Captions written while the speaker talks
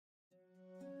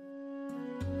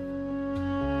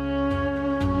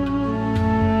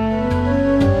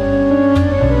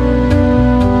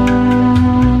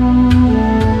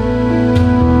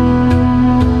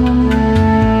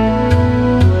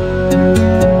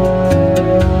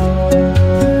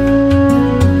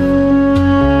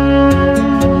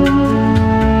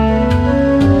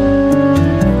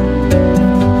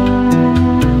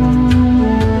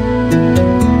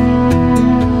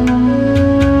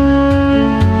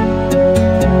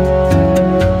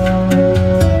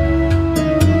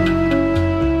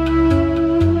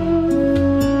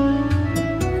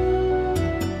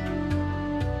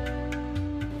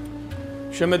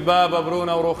شمد بابا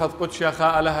برونا وروخذ قدشة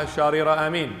خاء لها الشاريرة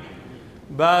آمين.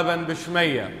 بابا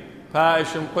بشمية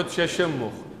فائشم قدشة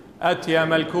شمخ أتيا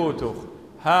ملكوتخ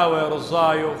هاوي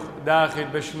رزايخ داخل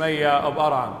بشمية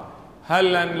أبأرعم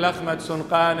هلا لخمة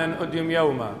سنقانا أديم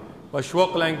يوما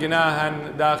وشوقلا جناها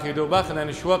داخل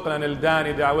بخنا شوقلا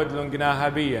الداني دعود لن جناها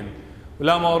بيا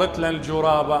ولا مورتلا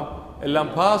الجرابة إلا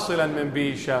مفاصلا من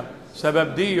بيشا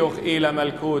سبب ديوخ إلى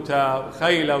ملكوتا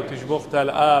خيلة وتشبختا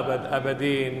الآبد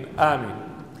أبدين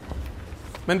آمين.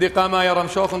 من دي قاما يا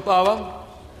رمشوخ طاوة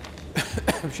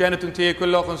مشينا تنتهي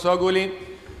كلوخ سوقولي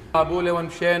أبولي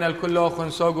ومشينا الكلوخ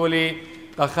سوقولي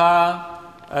قخا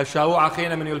شاوع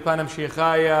أخينا من يلبانا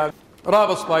مشيخايا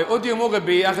رابص باي أوديو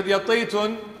مغبي أخذ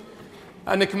يطيتن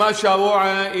أنك ما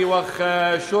شاوعة إيوخ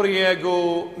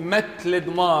شريقو متل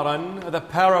دمارا the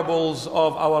parables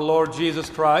of our Lord Jesus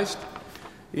Christ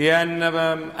ين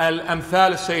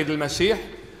الأمثال السيد المسيح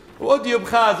وأديو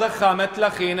بخاذ أخا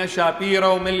متلخينا شابيرا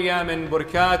ومليا من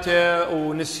بركاته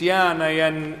ونسيانا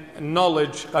ين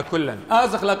knowledge كلا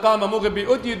آزخ لقامة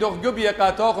مغبي أديو دوخ قبية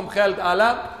قاتوخم خالد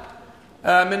آلاء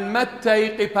من متى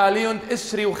قباليون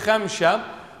إسري وخمشة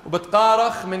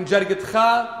وبتقارخ من جرقة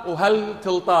خا وهل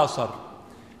تلطاصر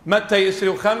متى يسري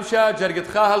وخمشة جرقة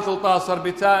خا هل تلطاصر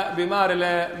بمار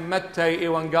متى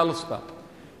إيوان قلصة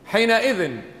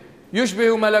حينئذ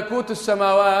يشبه ملكوت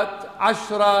السماوات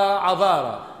 10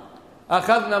 عذارى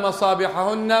أخذنا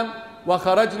مصابيحهن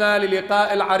وخرجنا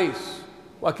للقاء العريس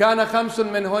وكان 5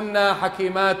 منهن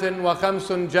حكيمات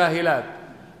و5 جاهلات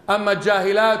أما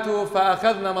الجاهلات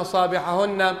فأخذن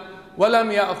مصابيحهن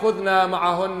ولم يأخذن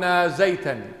معهن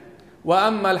زيتا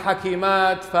وأما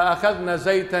الحكيمات فأخذن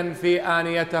زيتا في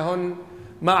آنيتهن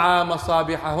مع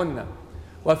مصابيحهن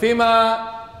وفيما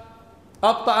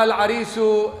أبطأ العريس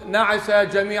نعس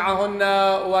جميعهن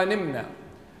ونمنا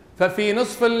ففي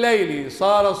نصف الليل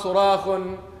صار صراخ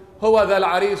هو ذا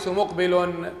العريس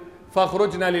مقبل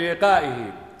فاخرجنا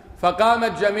للقائه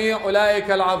فقامت جميع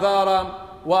أولئك العذارى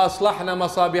وأصلحن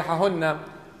مصابيحهن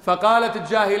فقالت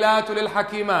الجاهلات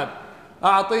للحكيمات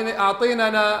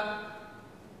أعطيننا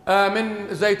من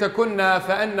زيتكن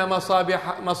فإن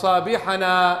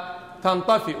مصابيحنا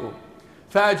تنطفئ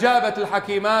فأجابت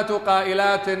الحكيمات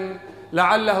قائلات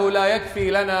لعله لا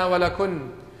يكفي لنا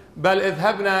ولكن بل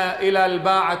اذهبنا إلى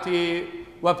الباعة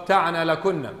وابتعن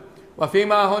لكن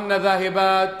وفيما هن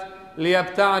ذاهبات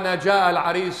ليبتعن جاء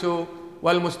العريس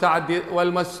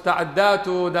والمستعدات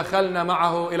دخلن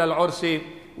معه إلى العرس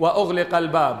وأغلق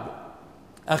الباب.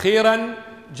 أخيرا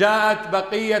جاءت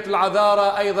بقية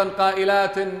العذارى أيضا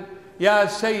قائلات يا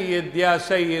سيد يا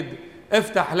سيد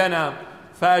افتح لنا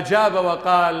فأجاب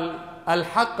وقال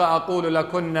الحق أقول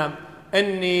لكن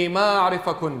إني ما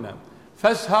أعرفكن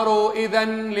فاسهروا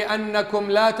إذن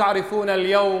لأنكم لا تعرفون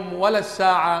اليوم ولا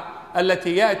الساعة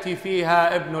التي يأتي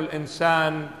فيها ابن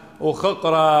الإنسان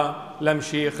وخقرة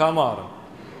لمشي خمار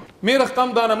ميرخ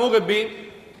قمضانا مغبي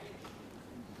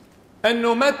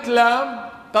أنه مثل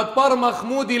قد برمخ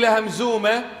مودي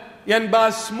لهمزومة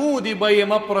ينباس مودي بي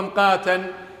مبرم قاتن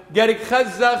قرق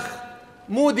خزخ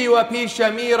مودي وبي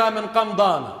شميرة من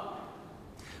قمضانا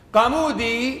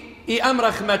قامودي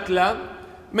أمرخ مثل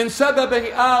من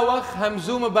سببه آوخ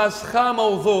همزومة بس خا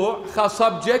موضوع خا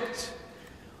سبجكت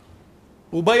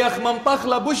وبيخ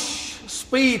منطخلة بش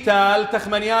سبيتال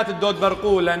تخمنيات الدود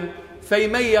برقولا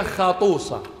فيميخ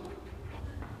خاطوصة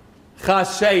خا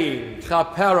سيد خا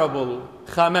بارابل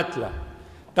خا مثله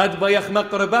قد بيخ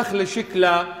مقربخ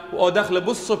لشكله ودخل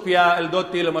بالصبيا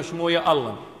الدوتي لمشموية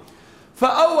الله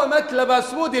فأول مثل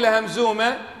بس مودي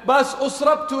لهمزومة بس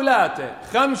أسرب تلاته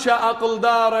 5 أقل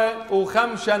داره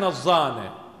و5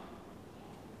 نظانه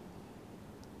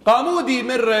قامودي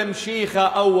مر مشيخة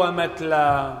أول مثل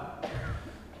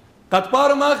قد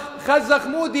برمخ خزخ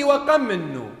مودي وقم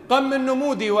منه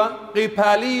مودي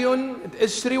وقيبالي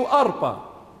اسري وأربا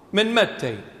من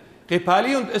متي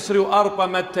قيبالي اسري وأربا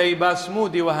متي بس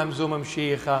مودي وهمزوم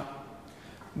مشيخة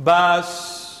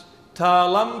بس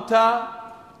تالمت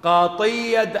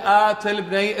قاطية آتل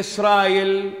بني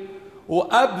إسرائيل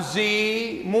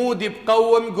وأبزي مودي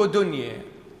بقوم قدنيا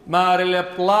مار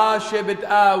البلاشة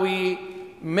بتقاوي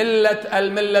ملة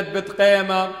الملة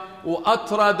بتقيمة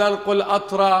وأطرى درق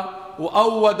الأطرى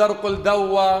وأوى درق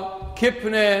الدوى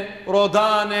كبنة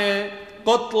رودانة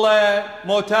قطلة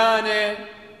موتانة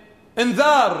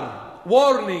انذار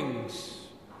warnings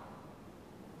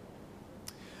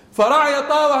فرعي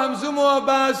طاوة همزموه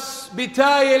بس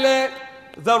بتايلة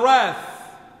the wrath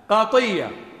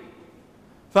قاطية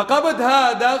فقبض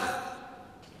هادخ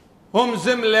هم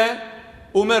زملة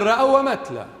ومرة أو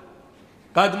متلة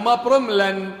قد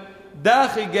مبرملا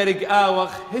داخل قرق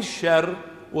آوخ هشر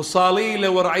وصاليلة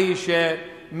ورعيشة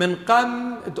من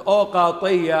قم دقو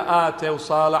قاطية آتي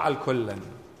وصالع الكلن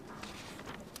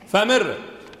فمر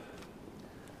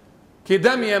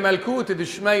كدمية ملكوت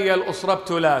دشمية الأسرة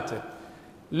بتولاته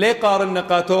ليه قارن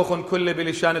قاتوخن كل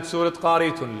بلشانة سورة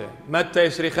قاريتن له متى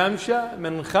يسري خمشة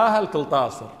من خاهل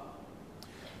تلطاصر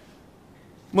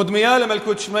مدميالة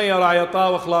ملكوت شمية راعي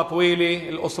طاوخ لابويلي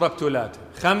الأسرة بتولاته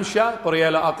خمشة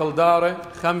قريالة أقل داره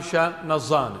خمشة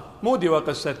نظانة مودي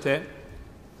وقصته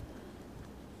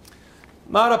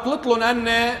ما ربلطلن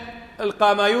أن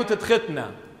القامايوت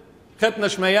ختنا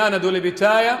شميانة دولي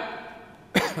بتاية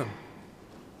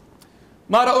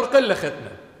ما رأى أرقل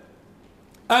ختنا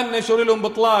أن شوري لهم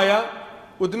بطلايا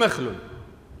ودمخلون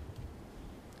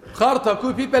خارطة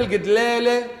كوي بيبل قد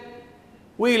ليلة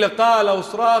ويلا قال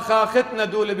وصراخة ختنا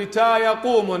دول بتايا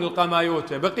قوموا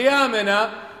القمايوتة بقيامنا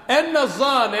إن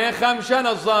الظانة خمشان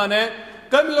الظانة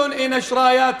قملون إن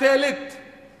شراياتي لت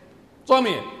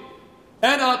صمية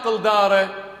إن أقل داره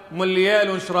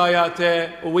مليال شراياتي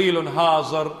ويل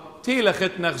هازر تيلا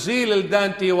ختنا غزيل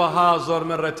الدانتي وهازر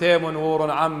من رتيم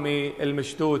ونور عمي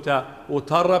المشتوتة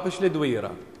وتربش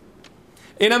لدويرة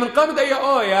إنا من قمد أي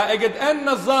أويا أجد أن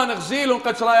الظان غزيل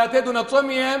قد شراياتي دون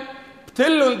صمية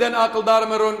بتلو لدن أقل دار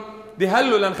مرون دي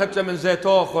هلو لن خدشة من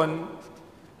زيتوخن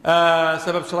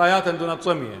سبب شرايات دون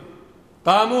صمية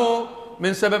قاموا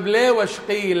من سبب ليه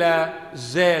وشقيلة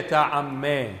زيت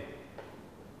عمي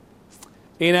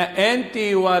إنا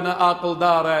أنتي وانا أقل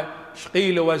دار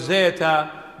شقيلة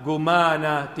وزيتة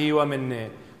قمانة تيوى مني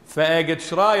فأجد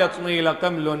شراية طميلة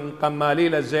قمل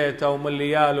قماليلة زيتة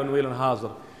ومليال ويل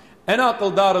هازر أنا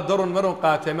أقل دار درن مرن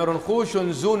قاتة مرن خوش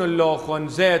زون اللوخن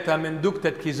زيتة من دكتة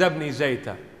كزبني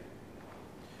زيتة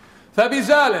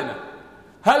فبزالنا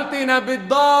هل تينا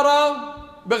بالدارة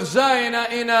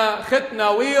بغزاينا إنا ختنا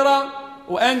ويرة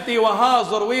وأنتي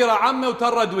وهازر ويرة عمي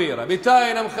وترد ويرة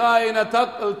بتاينا مخاينة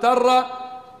ترى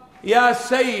يا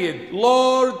سيد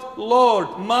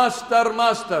لورد ماستر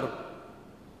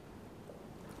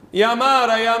يا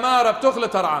مارة بتخلى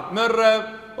ترعى مر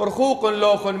رخوق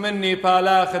لوخن مني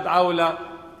بالاخد عولة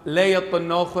ليط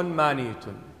نوخن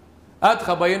مانيتن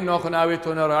أدخى بين نوخن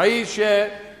آويتن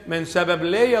رعيشة من سبب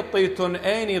ليطيتن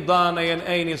أيني ضانين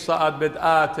أيني صعد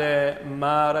بدآت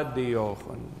ما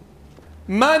رديوخن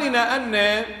ماننا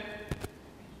أن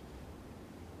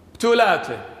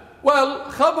بتولاته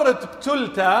خبرت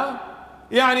بتلتا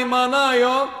يعني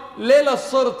مانايو ليلة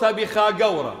صرت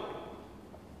بخاقورة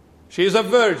she's a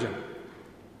virgin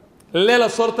الليلة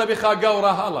صرت بخاقورة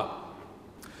هلا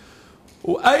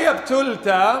وأي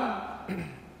بتلتا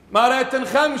ما رأيتن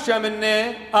خمشة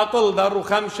مني أقل در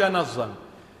وخمشة نظن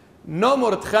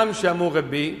نمرت خمشة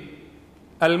مغبي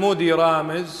المودي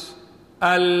رامز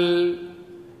المنافذ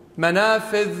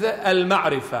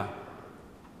المعرفة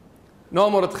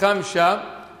نمرت خمشة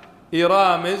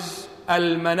يرامز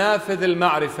المنافذ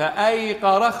المعرفة أي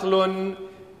قرخل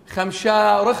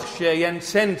خمشة رخشة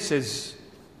ينسنسز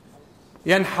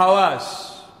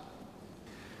ينحواس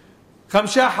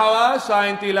خمشة حواس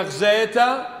عينتي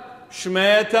لغزيتا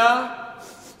شميتا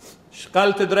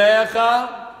شقلت دريخة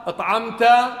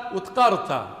اطعمتا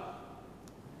وتقرتا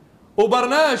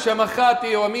وبرناشة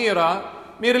مخاتي وميرا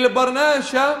مير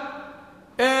البرناشة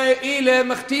إلى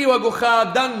مختي وقخا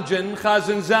دنجن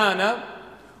خازنزانة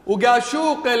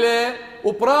وقاشوق له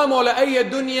وبرامو لأي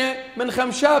دنيا من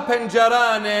خمشة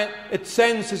بنجرانة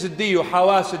تسنسس الديو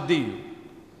حواس الديو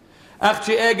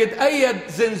أختي أجد أي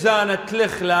زنزانة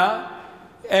تلخلا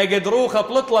أجد روخة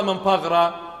بلطلة من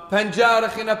بغرة بنجارة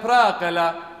خينا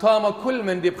براقلة طامة كل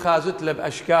من دي بخازت له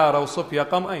بأشكاره وصفية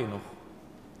قم أينخ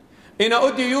إنا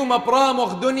أدي يوم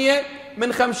برامخ دنيا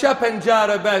من خمشة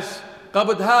بنجارة بس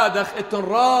قبض هادخ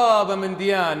اتنرابة من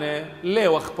ديانة ليه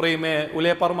وخ بريمة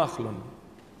وليه برمخلن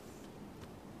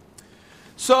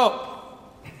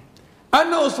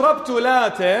أنه أصربت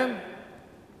ولاته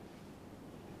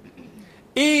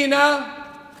إينا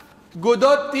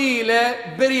قدوتي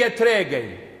لبرية تريقي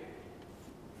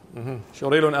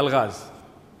شوريلون ألغاز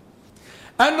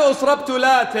أنه أصربت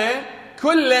ولاته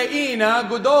كل إينا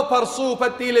قدو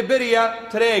برصوبتي لبرية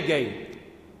تريقي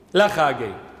لا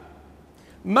خاقي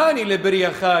ماني لبرية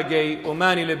خاقي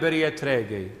وماني لبرية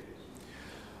تريقي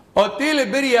أتي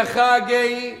لبرية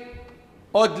خاقي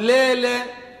أدليلة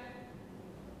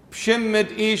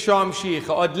بشمد إيشو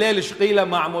عمشيخة أدليلة شقيلة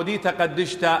معموديتها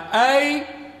قدشتها أي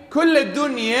كل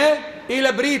الدنيا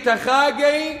إلى بريتها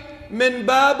خاقي من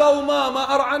بابا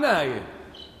وماما أرعناية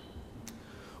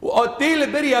وأتي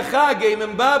لبرية خاقي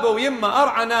من بابا ويما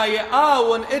أرعناية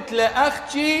آون إتلى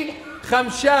أختي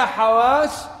خمشا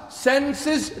حواس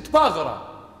سنسز تبغرة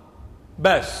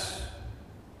بس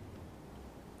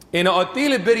إن أتي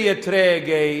لبرية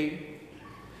تريقي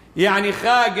يعني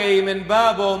خاقي من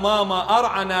بابا وماما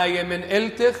أرعناي من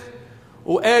إلتخ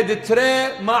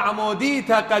وإدتري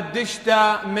معموديتا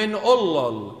قدشتا من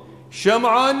أولل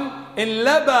شمعن إن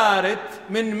لبارت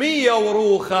من 100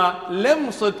 وروخة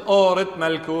لمصت أورت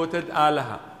ملكوتة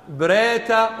آلها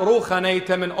بريتا روخة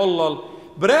نيتا من أولل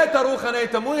بريتا روخة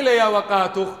نيتا مويلة يا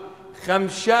وقاتخ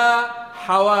 5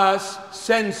 حواس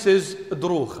سنسز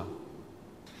دروخة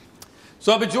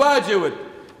بجواجود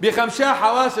ب5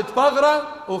 حواس تفغرة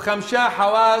و5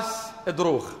 حواس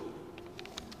دروخة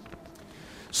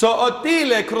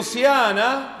أتيلة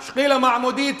كروسيانا شقيلة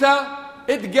معموديتا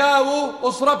اتقاو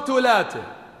وصربتو لاته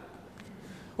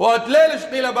وأتليل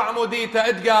شقيلة معموديتا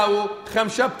اتقاو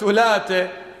 5 بتولاته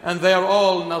and they are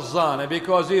all نظانة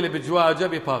because إلي بجواجة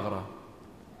بفغرة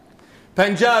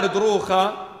بنجار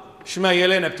دروخة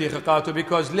شميلين بتيخقاتو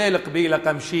because ليل قبيلة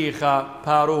قمشيخة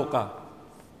باروقة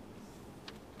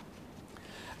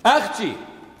أختي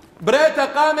بريتا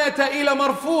قامت إلى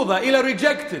مرفوضة إلى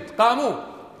rejected قاموا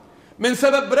من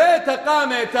سبب بريتا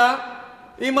قامت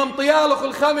إمام طيالخ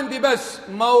الخامن دي بس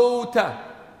موتة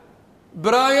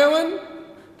برايون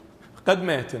قد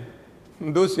مات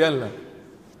ندوس يلا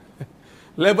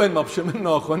لبن ما بش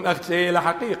منه أخوان أختي إلى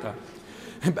حقيقة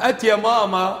بقت يا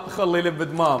ماما خلي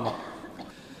لبد ماما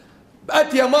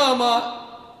بقت يا ماما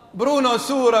برونو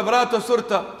سورة براتو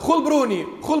سورتا خل بروني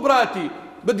خل براتي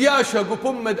بدي أشهق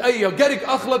وبمد أيه قرق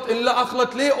أخلط إلا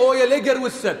أخلط ليه أويا ليه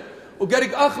قروست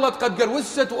وقرق أخلط قد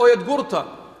قروست وأويا تقرطة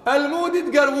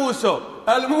المودد قروسو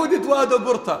المودد وادو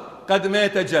قرطة قد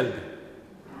مات جلد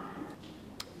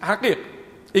حقيق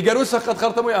يقروسا قد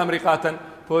خرطمو يا أمريكاتا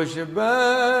بوش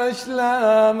باش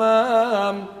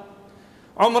لامام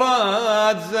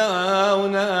عمرات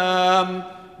زاونام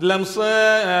لمصفارق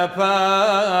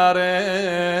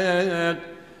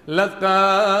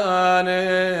لثقان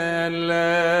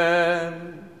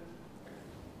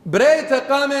بريتا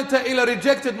قامت إلى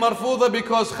rejected مرفوضة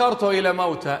because خرطوا إلى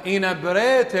موتى إنا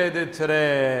بريتا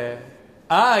دتري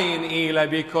آين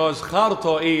إلى because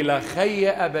خرطوا إلى خي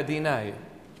أبديناي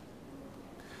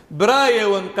براي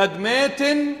وانقد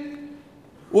ميتن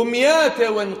وميات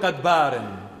وانقد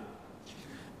بارن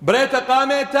بريتا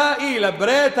قامتا إلى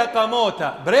بريتا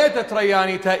قاموتا بريتا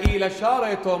تريانيتا إلى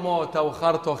شارتو موتا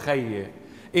وخرطو خيه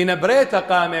إن بريتا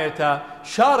قامتا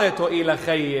شارتو إلى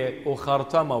خيه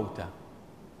وخرطو موتا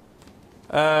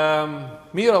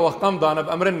ميرا وقمضانا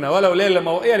بأمرنا ولو ليلة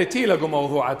موئية لتيلقوا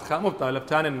موضوع أدخا مبتغى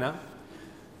لبتاننا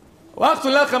وأخت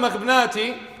الأخ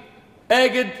مخبناتي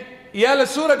أجد يا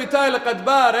للسورة بتاعي لقد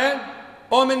باره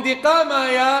ومن دي قامة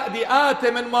يا دي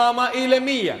آتي من ماما إلى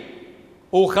 100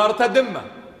 وخرطة دمة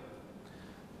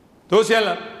توس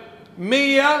يلا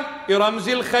 100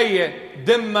 يرمزي الخية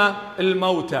دمة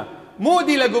الموتى مو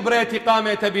دي لقبريتي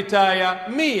قامة بتايا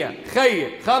 100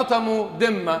 خية خرطمو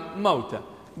دمة موتى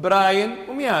براين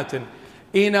وميات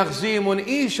إن أخزيم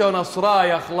إيشو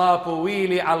نصرايا خلافو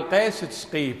ويلي على القيس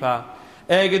تسقيفا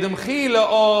اجد مخيلة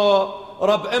أو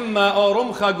رب إما أو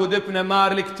رمخة قدبنا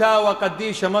مار الكتاوة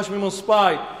قديشة مش من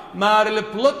صباي مار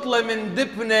البلطلة من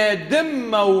دبنا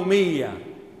دمة ومية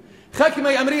خاكي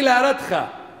ما يأمري لها ردخة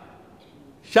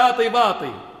شاطي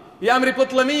باطي يأمري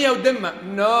بلطلة 100 ودمة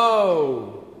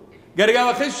نو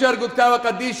قرقاوة خشر قدكاوة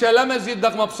قديشة لما زيد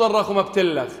دق ما بصرخ وما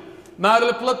بتلخ مار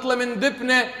البلطلة من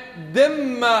دبنا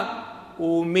دمة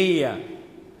و100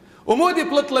 ومودي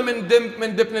بلطلة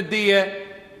من دبنا الدية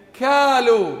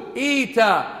كالو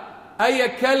إيتا أي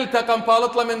كلتا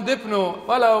قنبالطلة من دبنو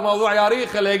ولا موضوع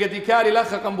ياريخة لقد كالي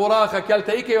لخا قنبراخة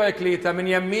كلتا إيكي ويكليتا من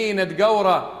يمين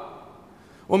تقورة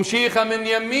ومشيخة من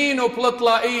يمين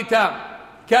وبلطلة إيتا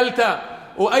كلتا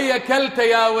وأي كلتا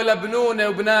يا ولبنونة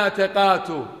وبنات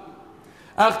قاتو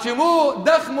أختمو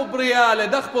دخمو بريالة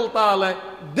دخ بلطالة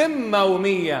دمة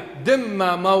و100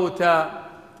 دمة موتى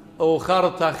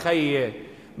وخرطة خيه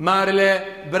مارلي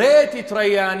بريتي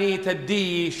ترياني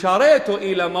تدي شريته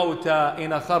إلى موتى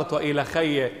إن خرته إلى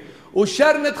خيه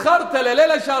والشرنت خرته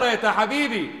لليلة شريته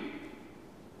حبيبي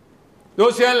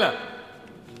دوس يلا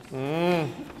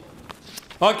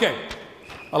أوكي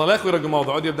الله لا يخوي رقم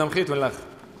موضوع عودي يبدأ مخيط من الأخ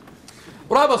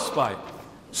رابط سباي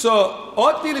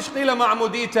أوتي لشقيلة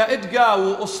معموديتا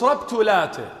إدقاو أصربتو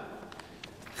لاته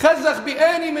خزخ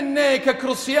بأني مني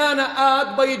ككروسيانا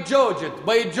آد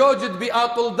بيتجوجد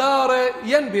بأطل داره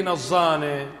ينبي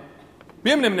نظانه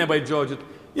بيمن مني بيتجوجد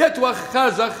يتوخ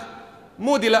خزخ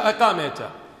مودي لأقامته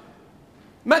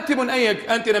متمن أيك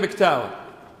أنت نبكتاوه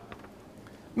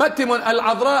متمن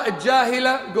العذراء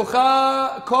الجاهلة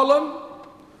قخا كولم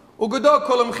وقدو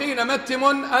كولم خينة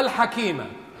متمن الحكيمة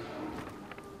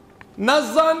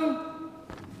نظن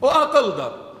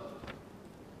وأقلدر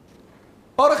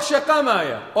أرخش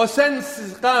قامايا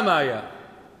وسنس قامايا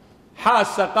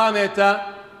حاسة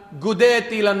قامتا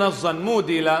قديتي لنظن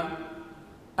مودي لا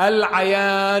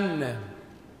العيان.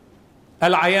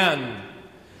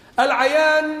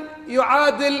 العيان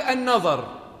يعادل النظر.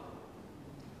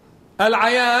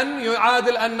 العيان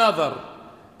يعادل النظر.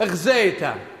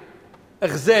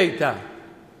 اغزيته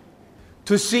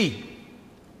to see.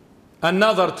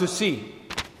 النظر to see.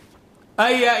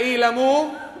 أي إيلمو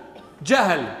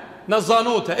جهل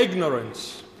نظانوته ignorance.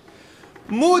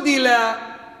 مودي لا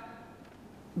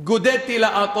قدتي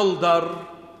لا أطلدر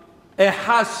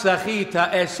حاسة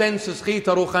خيتا سنسس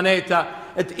خيتا روخانيتا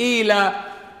تقيلة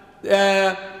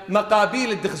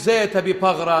مقابيل الدخزيتا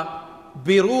ببغرة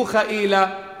بروخة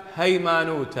إلى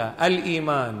هيمانوتا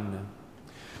الإيمان.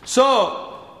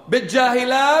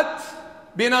 بالجاهلات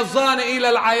بنظان إلى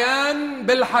العيان،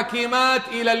 بالحكيمات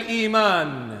إلى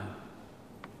الإيمان.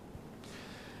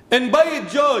 إن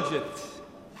بيت جوجت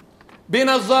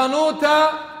بنظانوتا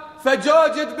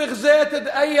فجوجت بغزيت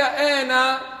أي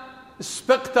أنا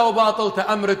سبقت وباطلت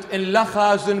أمرت إن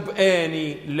لخازن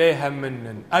بأني ليها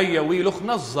منن أي ويلوخ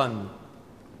نظن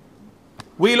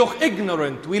ويلوخ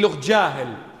ignorant ويلوخ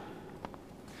جاهل.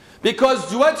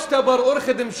 because جوجت بر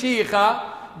أرخد مشيخة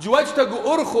جوجت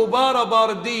أرخو بارا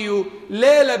بارديو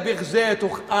ليلة بغزيت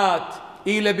وخآت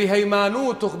إلى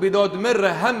بهيمانوتخ بدود مرة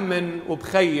هم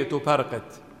وبخيت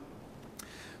وبرقت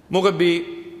مغبي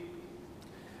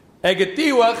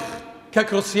اجتيوخ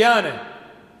ككرسيانة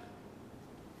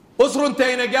أسرن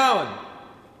تينقاون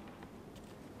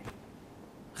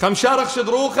خمشارخ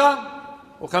شدروخة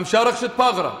وخمشارخ شد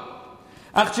بغرة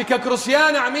أختي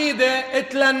ككرسيانة عميدة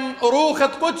اتلن روخة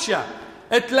قدشة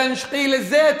اتلن شقيل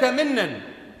الزيتة منن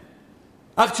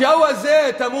أختي أول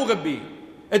زيتة مغبي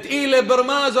اتقيل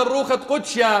برماز الروخة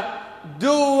قدشة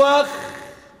دوخ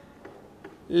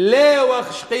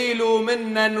ليوخ شقيلو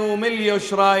منن ومليو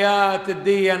شرايات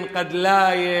الدين قد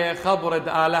لاي خبرد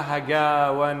آلها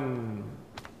قاون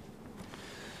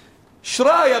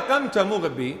شرايا قمت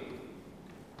مغبي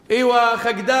ايوا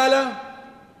خقدالة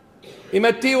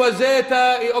يمتيوا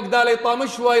زيتا يقدالة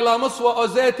يطامشوا يلامصوا او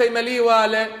زيتا يمليوا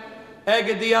له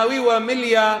اقد ياويوا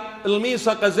مليا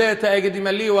الميصق زيتا اقد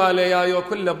يمليوا له يايو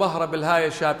كل بهرة بالهاية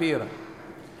شابيرة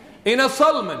إنا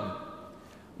صلمن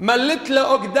ملت له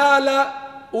اقدالة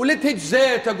ولتهج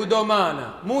زيتا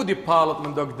قدومانا مودي بالط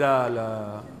من دو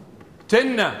اقدالة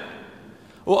تنا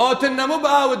وأوتنا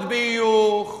مباود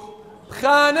بيوخ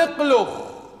خانق لخ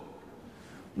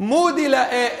مودي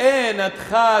لأينا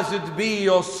تخازد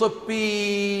بيو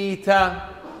صبيتا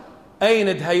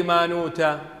أين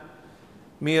دهيمانوتا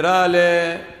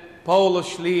ميرالي بول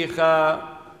شليخة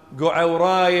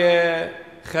قعوراية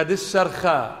خد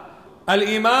السرخاء.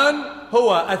 الإيمان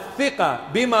هو الثقة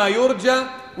بما يرجى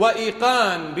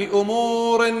وإيقان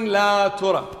بأمور لا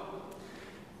ترى.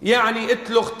 يعني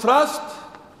اتلخ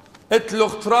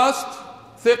تراست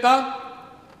ثقة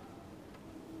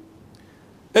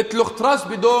اتلخ تراست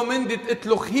بدو مندت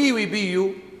اتلخ هيوي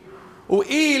بيو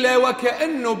وإيلة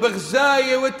وكأنه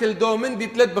بغزاية وتل دو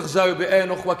مندت لد بغزايو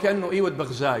بأينخ وكأنه إيوت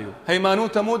بغزايو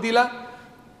هيمانوتا مودلة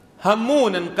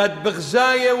همون قد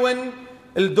بغزاية ون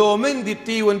الدو مندت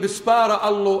تيون بسبارة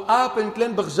الله آبنت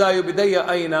لن بغزايو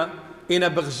بدايا أين إنا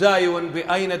بغزايو ون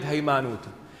بأيند هيمانوتا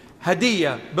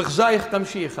هدية بغزايخ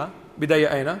قمشيخة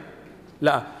بدايا أين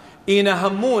لا إنا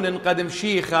همون قد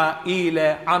مشيخة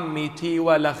إلى عمي تي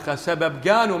ولخ سبب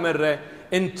قانو مرة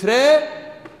انتري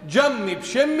جمي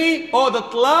بشمي أود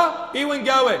اطلع إيوان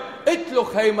قاوي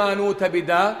اتلخ هيمانوتا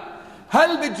بدا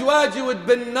هل بجواجي ود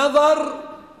بالنظر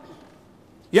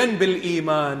ين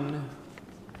بالإيمان.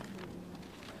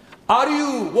 Are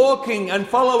you walking and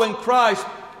following Christ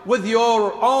with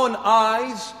your own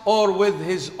eyes or with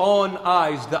his own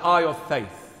eyes, the eye of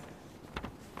faith?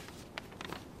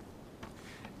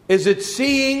 Is it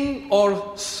seeing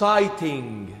or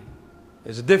sighting?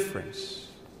 There's a difference.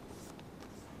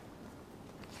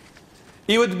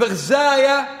 يود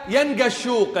بغزاية ينقى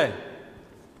الشوقة.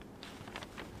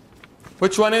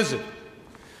 Which one is it?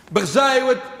 بغزاية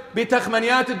يود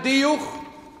بتخمنيات الديوخ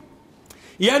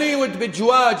يعني يود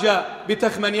بجواجة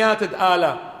بتخمنيات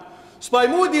الآلة. سباي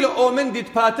مودي لأومن دي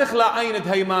تباتخلا عيند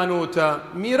هيمانوتا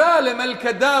ميرال ملك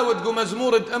داود قو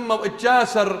مزمورة أمه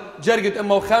وإتجاسر جرقة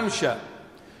أمه وخمشة.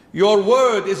 Your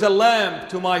word is a lamp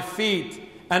to my feet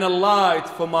and a light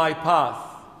for my path.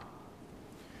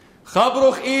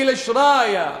 خبرخ إيل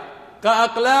شرايا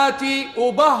كأقلاتي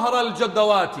وبهر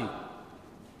الجدواتي.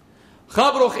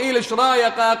 خبرخ إيل شرايا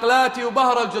كأقلاتي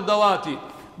وبهر الجدواتي.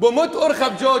 بمت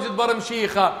أرخب جوجد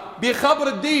برمشيخة بخبر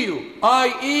الديو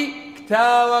اي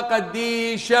كتاوة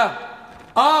قديشة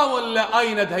ولا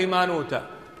أيند هيمانوتا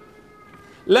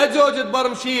لا جوجد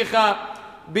برمشيخة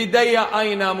بداية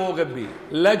أين موغبي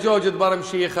لا جوجد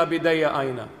برمشيخة بداية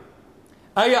أين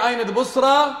أي أين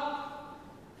بصرة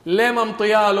لما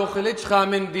مطيالو خليج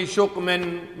خامن دي شق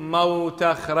من موت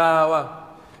خراوة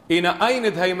إن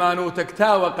أين هيمانوتك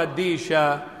تاوى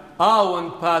قديشة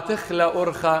آون باتخلة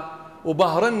أرخى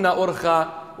وبهرنا أرخى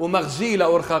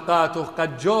ومغزيلة أرخاقاته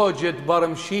قد جوجت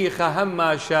برمشيخة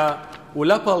هماشة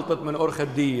ولبلطت من أرخى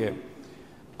الدية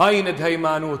أين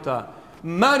هيمانوتا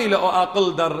ماني لأ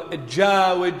أقلدر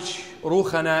تجاوج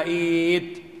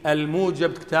روخنائيت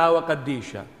الموجب كتاوى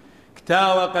قديشة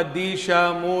كتاوى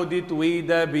قديشة مودي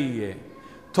تويدة بيه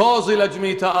توزي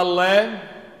لجميتا الله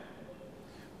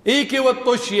إيكي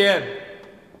والطشية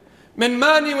من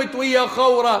ماني وتوية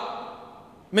خورة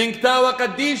من كتاوى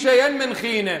قديشة ين من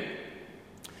خينة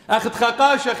أخذ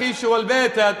خاقاشة خيش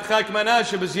والبيتة خاك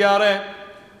مناشة بزيارة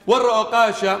ورقوا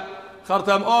قاشة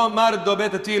خرطام ماردو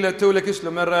بيتة تيلة تولك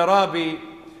اسلو من رابي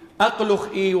أقلخ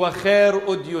إي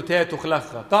وخير أديوتات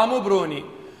خلخة قاموا بروني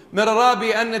من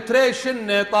رابي أن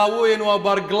تريشن طاوين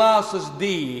وبرغلاسس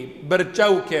دي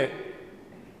برجوكة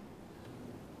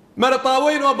من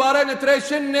طاوين وبارين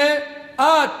تريشن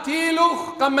تيلوخ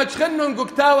قمت خنن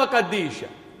قكتاوة قديشة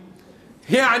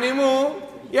يعني مو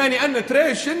يعني أن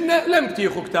تريشن لم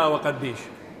تيخو كتاوة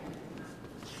قديشة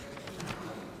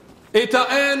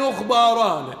إتاين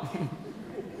أخباران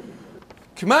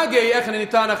كما جاي أخنا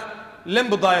نتانخ لم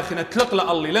بضايخنا تلق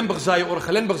لألي لم بغزاي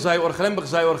أرخى لم بغزاي أرخى لم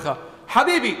بغزاي أرخى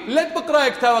حبيبي لا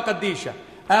تبقراي كتاوة قديشة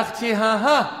أختي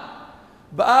ها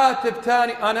بآتب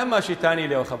تاني أنا ماشي تاني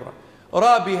لي وخبره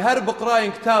رابي هرب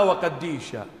قراين كتاوة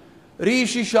قديشة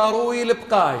ريشي شاروي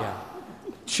لبقايا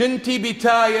شنتي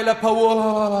بتاية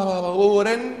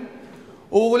لبورن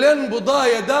ولن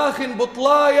بضايا داخن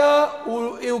بطلايا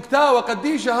وكتاوة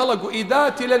قديشة هلق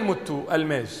وإيداتي لن متو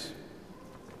الميز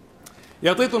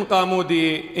يعطيتن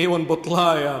قامودي ايون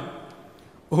بطلايا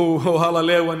وهلا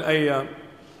ليون ايام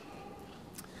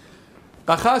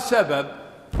قخا سبب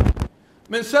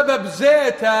من سبب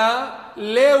زيتا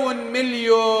ليون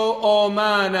مليو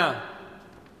اومانا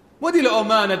ودي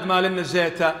الأمانة دمالنا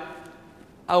زيتا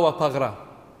أو بغرة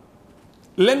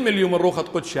لن مليو من روخة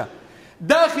قدشة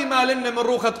داخي مالنا من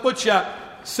روخة قدشة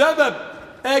سبب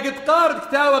اجد قارد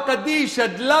كتاوة قديشة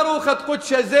دلا روخة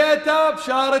قدشة زيتا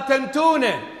بشارة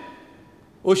تنتونة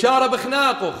وشارة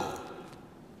بخناقخ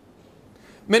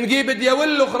من جيب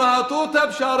ديولو خراطوتا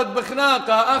بشارة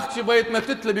بخناقة أختي بيت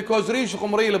متتل بكوز ريش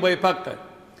خمريل بيبقى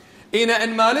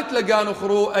إن مالت لقانو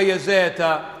خرو أي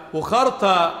زيتا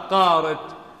وخرطة قارد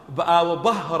بقى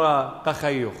وبهرة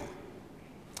قخيخ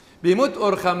بمد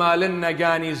أرخى مالنا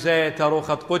جاني زيت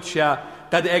روخة قدشة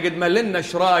قد أجد مالنا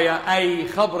شرايا أي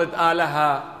خبرت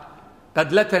آلها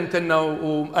قد لتنتنا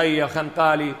وأي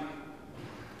خنقالي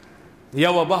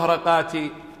يو بهرة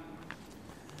قاتي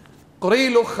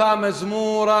قريلو خا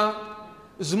مزمورة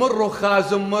زمر خا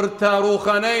زمرتا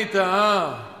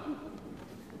روخانيتا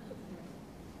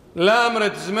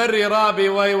لامرت زمري رابي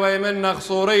وي منخ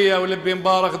صورية ولبي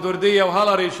مبارخ دردية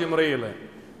وهلا ريش مريلة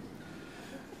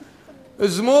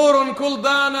زمور كل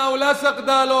دانا ولسق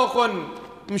دالوخن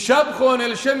مشبخن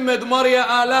الشمد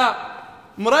مريا آلاء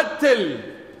مرتل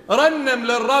رنم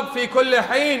للرب في كل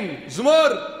حين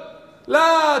زمر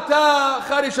لا تا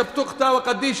خارش بتقتا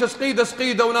وقديش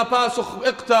سقيدة ونباسخ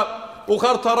اقتا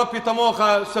وخرطة ربي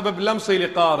تموخة سبب لمسي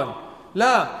لقارن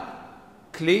لا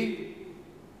كلي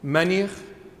منيخ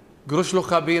قرش له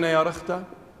خابينا يا رختا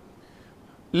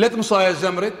لت مصايا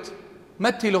زمرت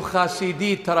متي له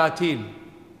خاسيدي تراتيل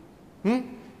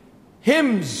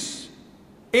hymns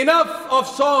enough of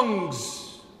songs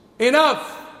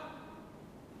enough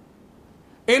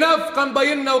قم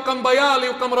بينا وقم بيالي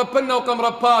وقم ربنا وقم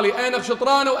ربالي اينخ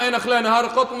شطرانه واينخ لنا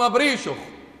هرقط ما بريشخ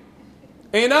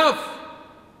enough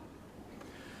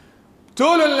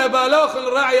تول اللبالوخ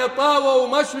الرعية طاوة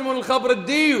ومشمي من الخبر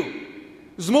الديو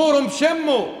زمور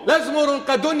بشمو لا زمور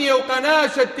قدنيا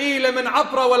وقناشة تيلة من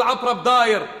عبرة والعبرة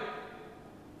بداير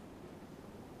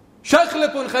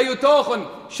شخلب خيوتوخن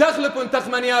شخلب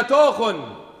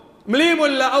تخمنياتوخن مليم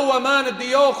لأوى مان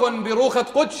ديوخن بروخة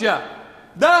قدشة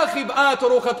داخي بآت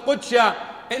روخة قدشة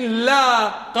إن لا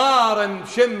قارن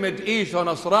شمد إيشو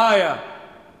نصرايا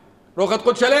روخة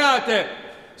قدشة لياتي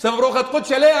سبب روخة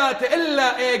قدشة لياتي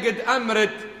إلا إيقد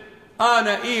أمرت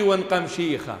أنا إيوان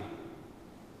قمشيخة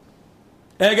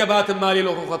اجا بات مالي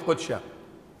لو روخة قدشة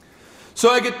سو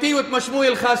اجد تيوت مشموي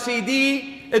الخاسيدي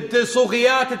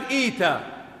الصوغيات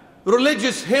ايتا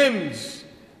religious hymns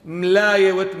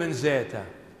ملاية وتمن زيتا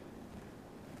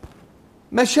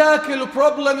مشاكل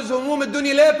وبروبلمز هموم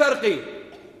الدنيا ليه فرقي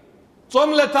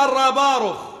صملة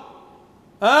الراباروخ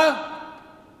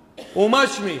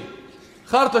ومشمي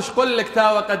خارتش قلك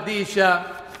تاوى قديشة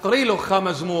قريلو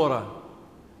خمزمورة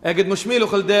اجد مشميلو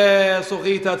خلدي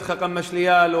صغيتات خقم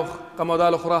مشليالو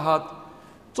قمودالو خراهات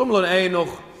صملون أينخ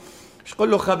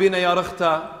شقول له خبينا يا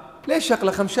رختا ليش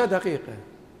شكله 5 دقيقة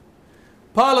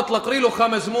بالط لقريله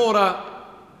 5 مورة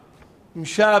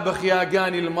مشابخ يا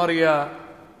قاني المريا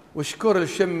وشكر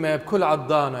الشمة بكل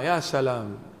عضانة يا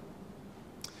سلام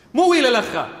مو ويلا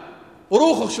لخا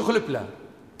وروخخ شخلبلا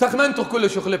تخمنتخ كله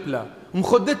شخلبلا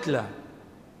مخدتلا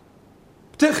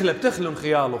بتخلى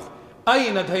خيالخ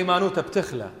أين هيمانوتا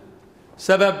بتخلى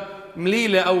سبب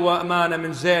مليلة أو أمانة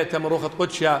من زيتة مروخة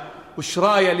قدشة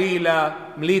وشراية ليلة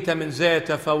مليتة من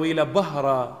زيتة فويلة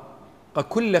بهرة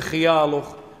كل خيالخ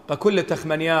كل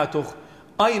تخمنياتخ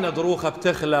أين دروخة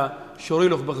بتخلى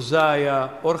شريلخ بغزايا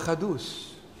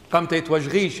أرخدوس قمت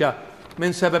يتوجغيشة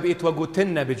من سبب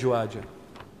يتوجوتنا بجواجة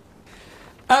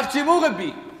أختي مو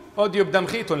غبي أوديو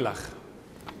بدمخيتن لخ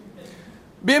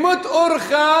بمت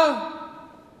أرخى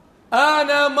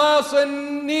أنا ماصن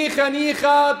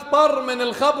نيخة طبر من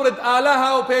الخبرة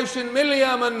آلها وبيشن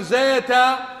مليا من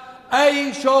زيتا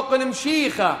أي شوق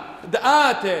مشيخة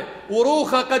دقاته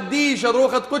وروخة قديشة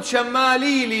روخة قدشة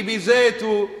ماليلي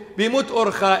بزيتو بمت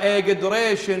أرخى أي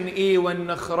قدريشن إي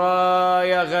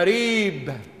والنخرايا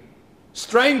غريب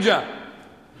stranger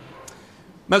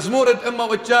مزمورة أمه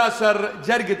وتشاسر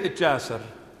جرقة اتشاسر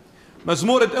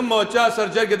مزمورة أمه وتشاسر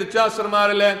جرقة اتشاسر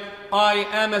مارله I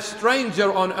am a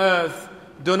stranger on earth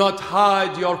do not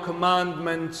hide your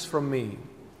commandments from me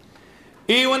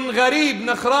إيوان غريب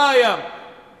نخرايا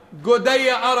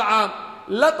قدية أرعى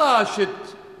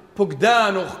لطاشت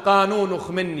بقدانخ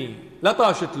قانونخ مني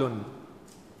لطاشت لن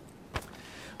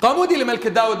قاموا دي لملك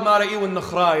داود مارا إيوان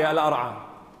نخرايا الأرعى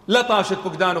لطاشت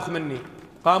بقدانخ مني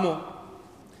قاموا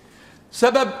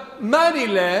سبب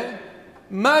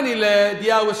ماني لا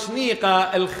دياو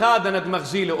سنيقة الخادنة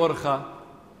مغزيل أرخى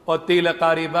قتيلة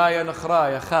قاربايا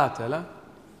نخرايا خاتلة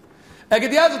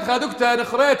أجد يازد خادوكتا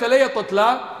نخريتا ليا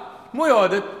تطلع مو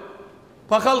يودت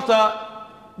فخلطة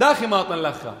داخي ماطن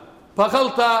لخا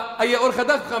فخلطة أي أرخى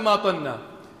داخي ماطننا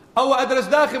أو أدرس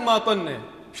داخي ماطنة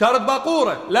شارت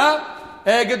باقورة لا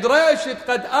أجد ريشت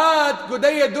قد آت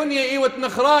قدية دنيا إيوة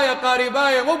نخرايا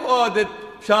قاربايا مو بأودت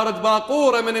شارت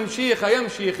باقورة من مشيخة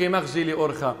يمشيخي مغزلي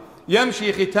أرخى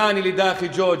يمشيخي تاني لداخي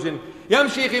جوجن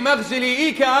يمشيخي مغزلي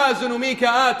إيكا آزن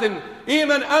وميكا آتن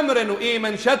إيمن أمر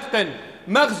وإيمن شتق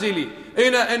مغزلي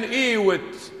إنا أن إيوت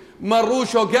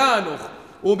مروشو قانوخ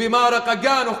وبمارق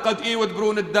قانوخ قد إيوت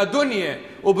برون الدا دنيا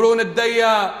وبرون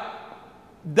الديا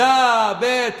دا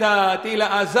بيتا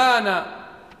تيلا أزانا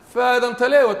فإذا انت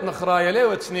ليوت نخرايا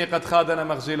ليوت سنيقة خادنا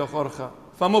مغزيلو خورخة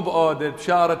فمو بأودد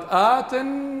بشارة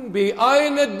آتن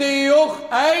بأين الديوخ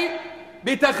أي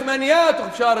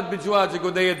بتخمنياتك بشارة بجواجك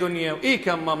قدية دنيا وإي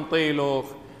كم ممطيلوخ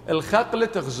الخقل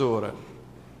تغزوره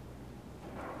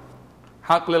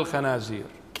حقل الخنازير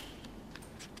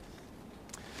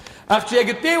أختي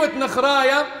قلتيوت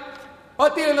نخرايا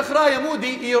أتيل نخرايا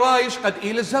مودي إيرايش قد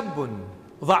إيل زبن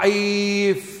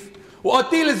ضعيف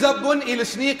وأتيل زبن إيل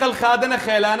سنيق الخادنة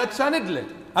خيلانة تساندله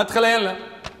أدخلين له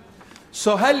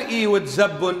هل إيوت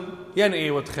زبن ين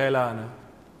إيوت خيلانة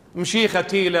مشيخة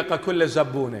تيلق كل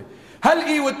زبونة هل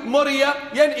إيوت مريا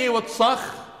ين إيوت صخ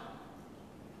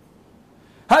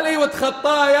هل إيوت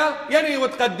خطايا ين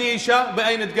إيوت قديشة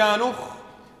بأين تقانوخ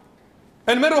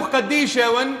المروخ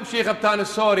قديشة ون مشيخة بتان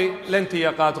السوري لنتي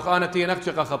يقاتخ أنا تي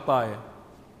نخشق خطايا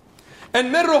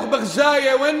المروخ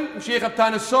بغزايا ون مشيخة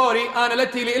بتان السوري أنا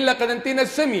لتي لي إلا قد انتينا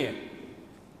السمية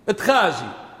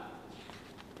اتخازي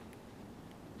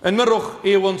المروخ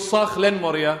إيوان صاخ لن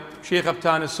مريا مشيخة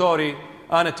بتان السوري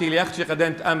أنا تيلي أخشي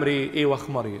قدنت أمري إيوخ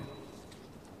مريا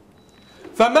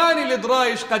فماني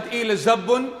لدرايش قد إيل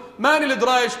زبن ماني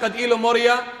لدرايش قد إيل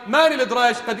مريا ماني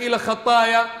لدرايش قد إيل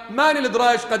خطايا ماني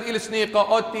لدرايش قد إيل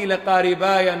سنيقة أتي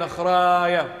لقاربايا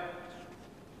نخرايا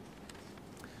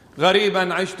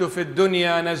غريبا عشت في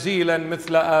الدنيا نزيلا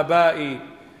مثل آبائي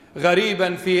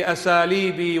غريبا في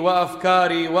أساليبي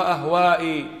وأفكاري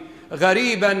وأهوائي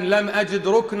غريبا لم أجد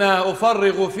ركنا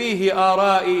أفرغ فيه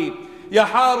آرائي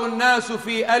يحار الناس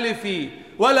في ألفي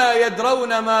ولا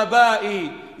يدرون ما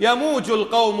بائي يموج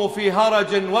القوم في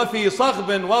هرج وفي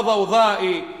صخب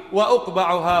وضوضاء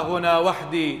وأقبع ها هنا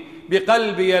وحدي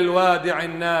بقلبي الوادع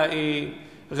النائي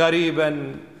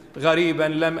غريبا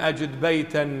لم أجد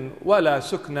بيتا ولا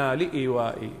سكنى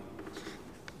لإيوائي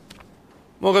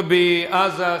مغبي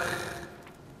آزخ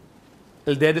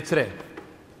الديد تري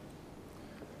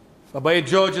فبيت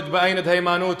جوجد بأيند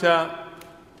هيمانوتا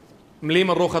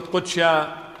مليم الروخة قدشة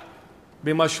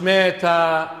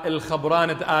بمشميتا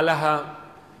الخبرانة آلها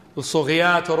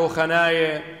الصغيات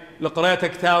روخناية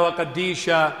لقريتك تاوى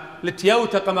قديشة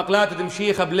لتيوتق مقلات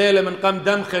دمشيخة بليلة من قم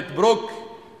دمخت بروك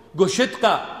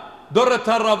قشتقة درة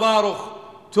الربارخ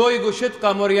تويقو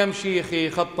شتقة مريم شيخي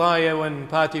خطاية ون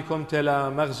باتي كمتلا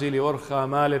مغزلي ورخة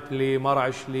مالب لي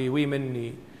مرعش لي وي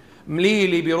مني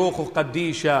مليلي بروخو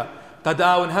قديشة قد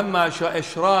آون هما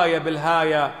إشراية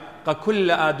بالهاية قا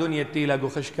كل دنيا تيلقو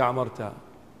خشك عمرتا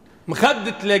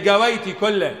مخدت لقويتي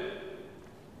كله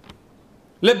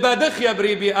لبا دخيا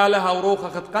بريبي آلها وروخة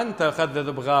خد قنتا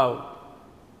خذذ بغاو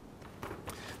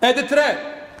ادتري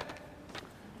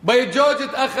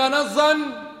بيجوجت أخا نظن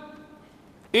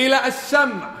إلى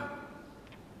السمع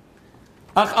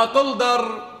أخ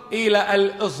أقلدر إلى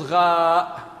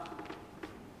الإصغاء.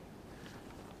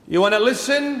 You wanna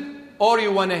listen or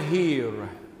you wanna hear.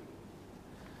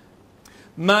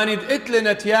 ما ندقت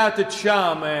لنا تيات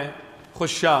شامة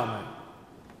خشامة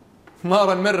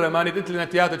مرة ما ندقت لنا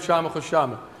تيات شامة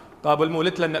خشامة قابل مو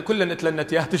لتلنا كلنا نتلنا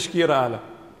تيات شكيرة آله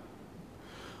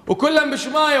وكلهم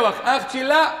بشماية وقت أختي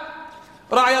لا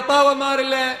راعي طاوة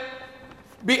مارلة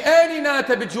بأني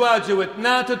ناتة بجواجوت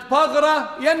ناتة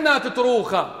بغرة ين ناتة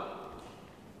روخة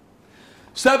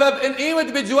سبب إن إيوت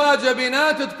بجواجة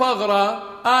بناتة بغرة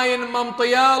آين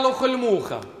ممطيال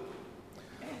خلموخة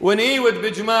وإن إيوت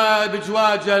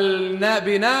بجواجة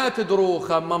بناتة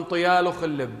دروخة ممطيال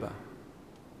خلبة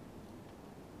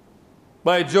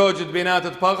بايت جوجت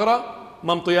بناتة بغرة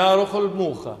ممطيال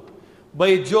خلموخة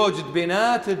بايت جوجت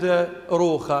بناتة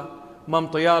روخة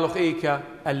ممطيال خيكة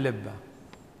اللبة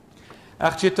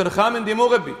أختي ترخامن دي مو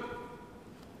غبي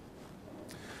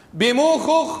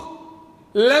بموخخ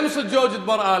لمس جوجة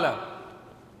برآلة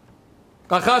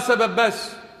قخا سبب بس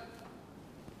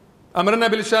أمرنا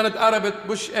بلسانة عربة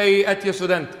بش أي أتي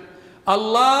سودنت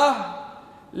الله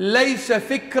ليس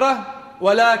فكرة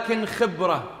ولكن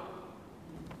خبرة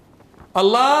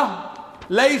الله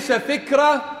ليس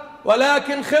فكرة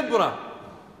ولكن خبرة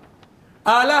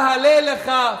آلها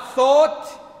ليلخا thought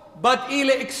but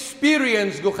إلى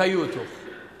experience جو خيوتو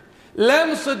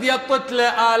لمصد يطت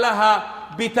لآلها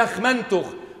بتخمنتو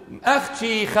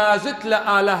أختي خازت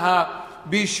لآلها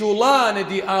بشولان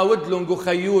دي آودلون جو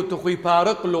خيوتو خي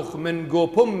بارقلوخ من جو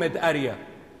بمد أريا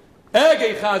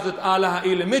اجي خازت آلها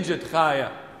إلى مجد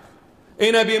خايا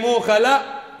إنا بموخة لا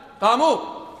قامو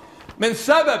من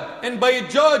سبب إن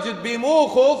بيتجوجد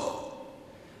بموخخ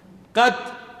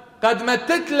قد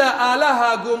متتلا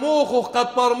آلها قموخ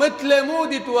قد طرمتلا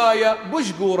مودت وايا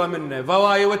بش قورة منه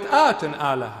فوايا وتآتن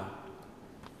آلها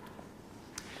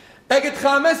اجد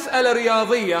خا مسألة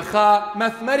رياضية خا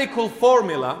mathematical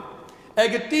formula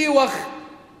اجد تيوخ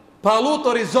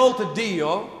بالوطة ريزولت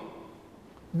الديو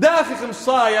داخل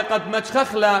خمصايا قد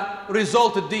متخخلا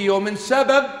ريزولت الديو من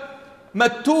سبب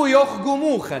متو يخ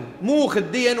قموخا موخ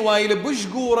الدين وايل بش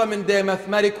قورة من دي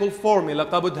mathematical formula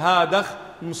قبض هادخ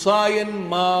مصاين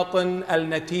ماطن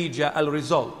النتيجة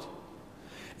الريزولت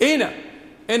إنا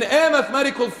إن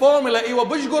mathematical formula إيوه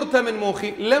بش قرته من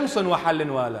موخي لمصن وحل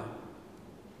والا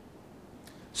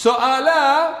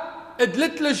سؤالا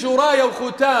ادلت لشرايا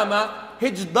وختامة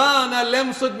هجدانا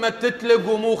لمصد متتلق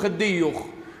وموخ الديوخ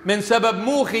من سبب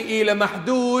موخي إلى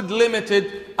محدود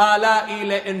limited آلا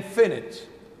إلى infinite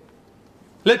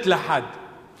لتلحد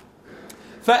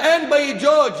فإن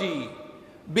بيجوجي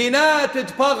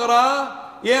بناتت بغرة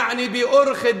يعني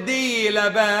بأرخ الدي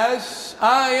لباس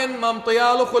آين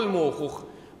ممطيالخ الموخخ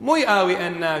مو يقاوي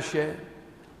الناشة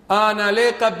أنا لي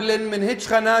قبل من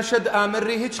هجخ ناشد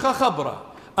آمري هجخ خبرة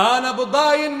أنا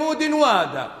بضاين مود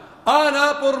وادا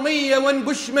أنا برمية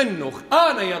ونبش منخ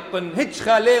أنا يطن هجخ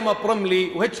لي ما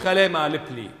برملي وهجخ لي ما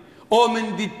لبلي أو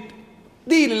من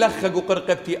دي لخق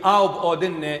وقرقبتي أو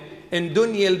بأودنة إن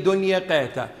دنيا الدنيا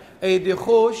قيتا أيدي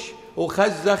خوش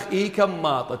وخزخ كم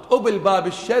ماطت وبالباب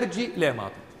الشرجي ليه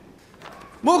ماطت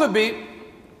مو غبي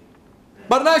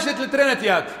برناشة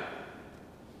الترينتيات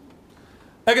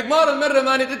اقد مار المرة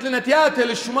ما ندت لنا تياته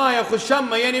للشماية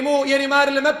وخشمة يعني مو يعني مار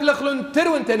اللي مبلغ لن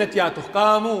ترو انت نتياته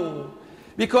قامو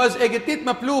because اقد تيت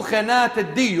مبلوخة نات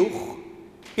الديوخ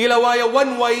الى وايا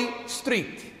one way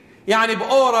street يعني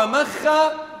بأورا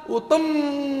مخة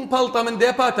وطم بلطة من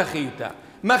ديبا تخيتا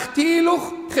مختيلوخ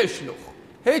خشلوخ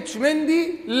هيتش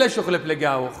مندي لا شغل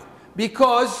بلقاوخ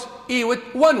because ايوت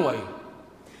one way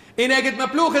إن قد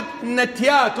مبلوخة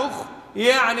نتياتوخ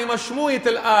يعني مشموية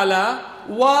الآلة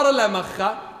وار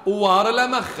لمخة ووار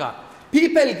لمخة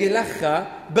people قلخة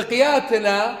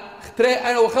بقياتنا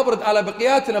أنا وخبرت على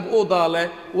بقياتنا بأوضالة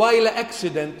وايلة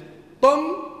اكسيدنت طم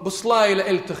بصلايلة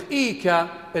التخ إيكا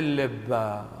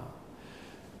اللبا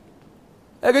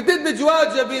قد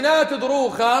بجواجة بنات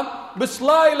دروخة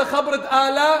بصلايلة خبرت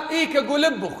آلة إيكا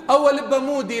قلبخ أول لبا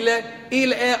مودي له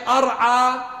إلى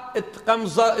أرعى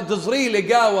دزري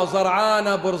لقاوة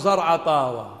زرعانة برزرعة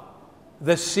طاوة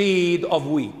the seed of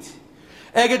wheat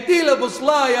اجتي له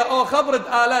بصلايا او خبرت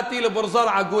آلاتي له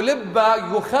برزرعة قلبا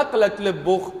يخقلت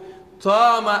لبخ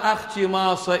طاما اختي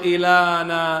ماصة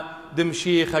إلانا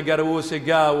دمشيخة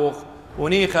قروسة قاوخ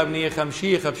ونيخة بنيخة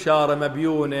مشيخة بشارة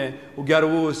مبيونة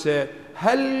وقروسة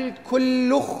هل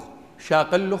كلخ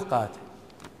شاقلخ قاتل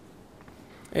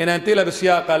إن أنت له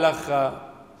بسياقة لخ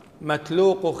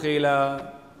متلوق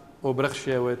خيلا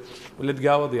وبرخشة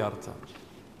ولتقاوض يارتا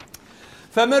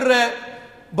فمرة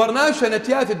برنامج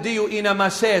نتيات الديو إنا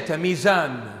ماسيتا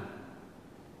ميزان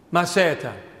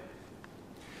ماسيتا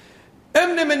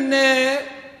امن مني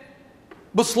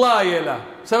بصلاية لا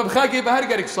سبب خاقي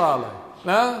بهرقرك صالة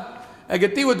لا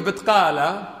اقتي ود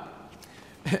بتقالة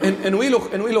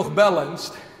انويلوخ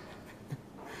بالانس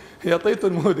يطيط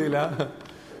المودي لا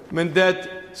من دات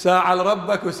ساعة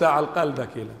لربك وساعة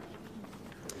لقلبك لا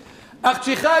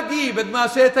اختي خاقي بد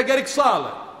ماسيتا قرك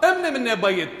صالة امن مني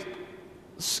بيت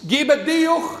جيب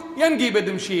الديوخ ينجيب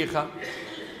دمشيخة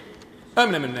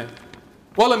امن منه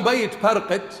والله مبيت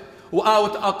برقت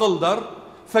واوت اقلدر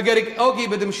فقرق او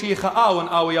جيب دمشيخة اون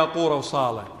او ياقورة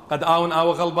وصالة قد اون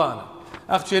او غلبانة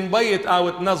اختي نبيت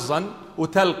اوت نظن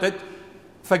وتلقت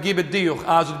فجيب الديوخ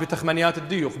ازد بتخمنيات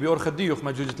الديوخ بيورخ الديوخ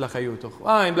مجوجة لخيوتخ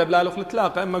بلبلالوخ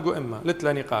لتلاقى اما جو اما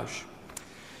لتلا نقاش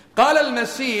قال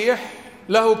المسيح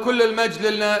له كل المجد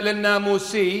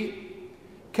للناموسي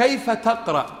كيف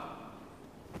تقرأ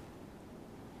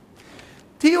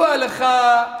تيوى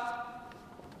لخا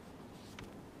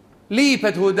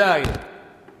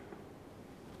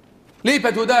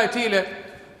ليبت هداية تيلة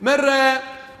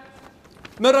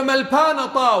مرة ملبانة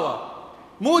طاوة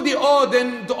مودي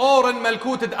أودن دورن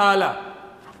ملكوتة آلا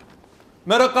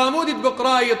مرة قامودي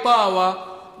بقراي طاوة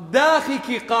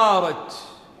داخي قارت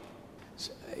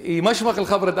مشمخ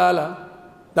الخبر آلا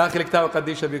داخل كتابة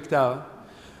قديشة بكتابة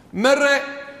مرة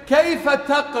كيف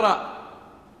تقرأ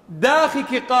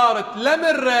داخي قارت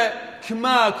لمرة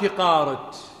كماكي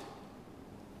قارت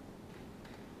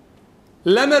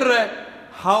لمرة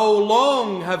how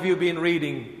long have you been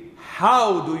reading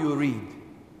how do you read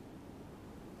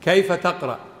كيف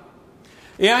تقرأ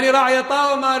يعني راعي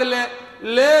طاوة مارلة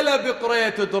ليلة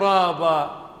بقريت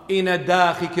درابة إن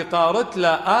داخي قارت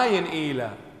لا آين إيلا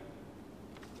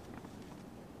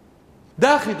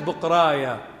داخت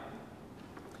بقرايا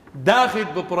داخت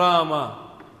ببرامة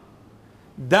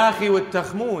داخي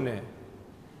والتخمونة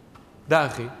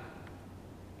داخي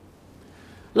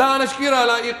لا أنا شكيرا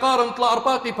لا إيقار نطلع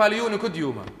أرباقي باليون كد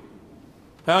يوما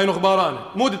هاي نخبارانة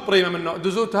مود بريمة منه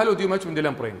دزوت هلو ديوما من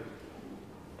ديلان بريمة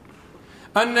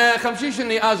أن خمشيش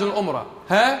إني آزل الأمرة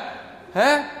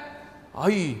ها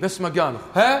أي بس مجانخ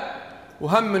ها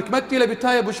وهم من كمتي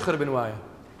لبتاية بشخر بنوايا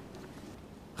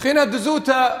خينا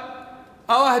دزوتا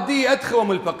أوهدي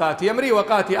أدخوم الفقاتي يمري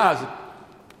وقاتي آزل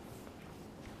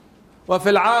وفي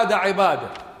العادة عبادة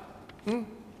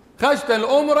خشت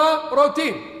الأمرة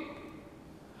روتين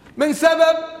من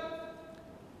سبب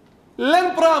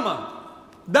لن براما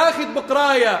داخل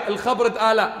بقرايا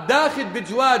الخبرة آلاء داخل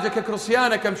بجواجة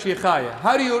ككرسيانة كمشيخاية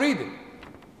how do you read it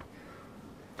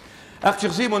أخ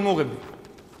شخصيب ونموغبي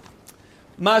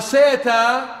ما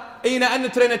سيتا إينا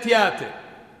أن ترينتياتي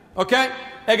أوكي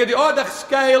أجدي أودخ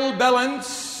سكيل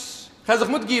بالانس خزخ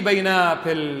متجي بينا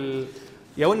بال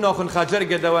يونو أخن خا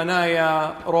جرقة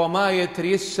دوانايا روماية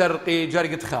تريس شرقي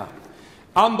جرقة خا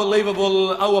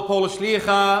unbelievable أو بولش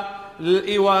ليخا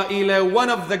إلى one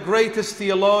of the greatest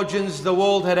theologians the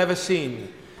world had ever seen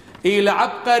إلى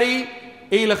عبقري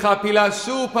إلى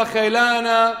خابيلاسو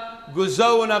بخيلانا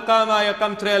جزونا قاما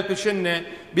يقام تريل بشنة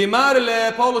بمار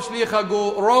بولش ليخا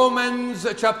جو Romans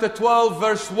chapter 12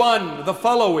 verse 1 the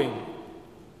following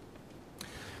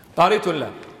قريت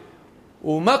له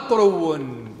ومقرو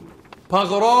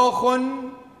بغروخ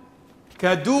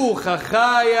كدوخ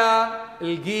خايا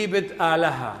الجيبت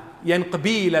آلها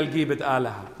ينقبيل الجيبت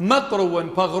آلها مقرو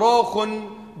بغروخ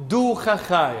دوخ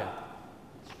خايا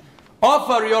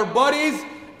offer your bodies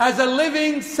as a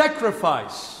living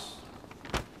sacrifice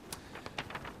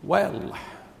well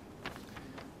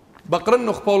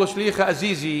بقرنخ بولش ليخا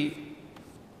أزيزي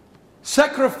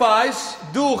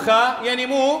sacrifice دوخا يعني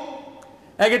مو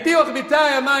اجتيوخ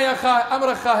بتايا ما يا خا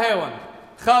امر خاهيون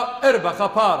خا اربا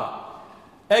خبارة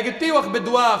اجتيوخ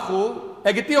بدواخو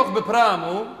اجتيوخ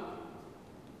ببرامو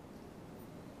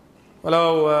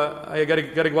ولو هي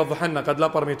قرق وضح لنا قد لا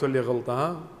برميتوا اللي غلطة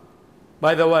ها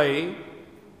باي ذا واي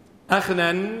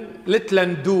اخنن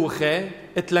لتلن دوخه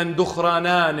اتلن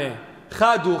دخرانانه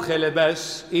خا دوخه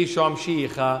لبس ايشو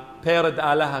مشيخه بيرد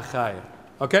آلها خاير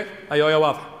اوكي ايوه يا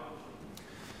واضح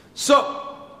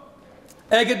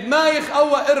اجد مايخ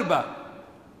أو إربا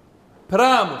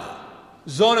برامخ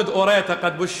زوند أوريتا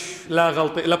قد بش لا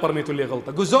غلطة لا برميتو اللي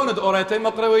غلطة قو زوند أوريتا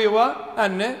مقرويوا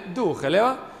أنه دوخة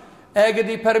لوا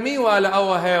أجدي برميوا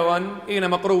لأوا هيوان إينا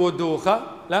مقروو دوخة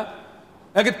لا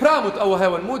أجد براموت أوا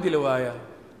هيوان مو دي لوايا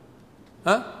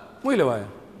ها مو لوايا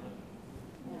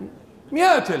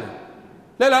مياتل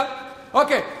لا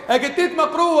أوكي أجد تيت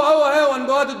مقروو أوا هيوان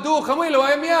دواد الدوخة مو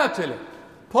لوايا مياتل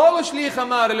بولش لي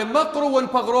خمار اللي مقروون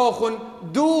بغروخن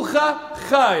دوخة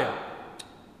خايا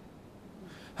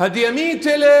هدي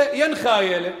ميتلة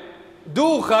ينخايلة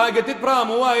دوخة قد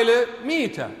برامو وايلة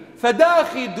ميتة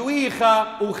فداخي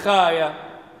دويخة وخايا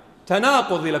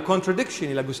تناقض إلى contradiction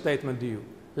إلى statement ديو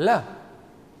لا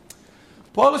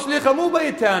بولش ليخا مو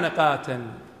بيتانا قاتن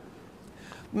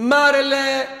مار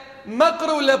اللي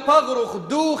مقرو لبغرخ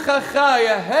دوخة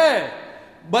خايا هي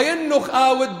بينخ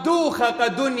آو الدوخة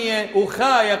قدنيا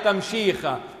وخايا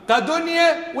قمشيخة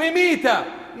قدنيا وميتة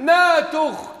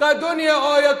ناتخ قدنيا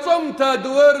أويا صمتا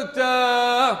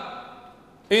دورتا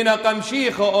إنا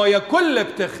قمشيخة أويا كل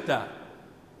بتختا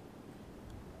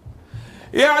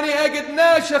يعني أجد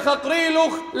ناشخ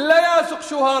قريلخ لا ياسق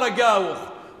شوها رقاوخ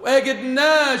وأجد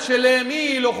ناش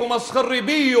ليميلخ ومسخر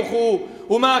بيخ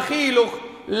وماخيلخ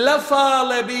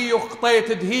لصال بيخ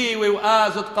قطيت دهيوي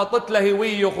وآزت قطت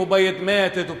لهويخ وبيت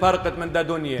ماتت وفرقت من دا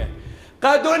دنيا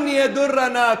قدنيا در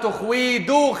ناتخ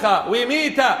ويدوخة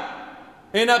وميتة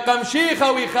إنا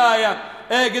قمشيخة وخايا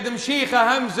أجد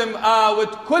مشيخة همزم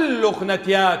آوت كلخ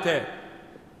نتياته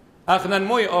أخنا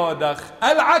موي أودخ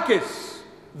العكس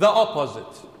the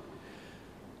opposite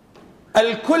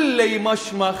الكل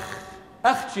يمشمخ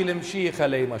أختي المشيخة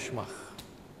لي مشمخ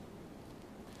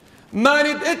ما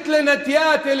ندقت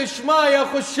لنتياتي الشماية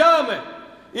خشامة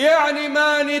يعني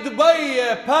ما ندبي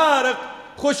بارق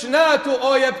خشناتو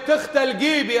أو يبتخت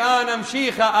الجيبي أنا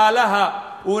مشيخة آلها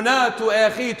وناتو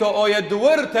أخيتو أو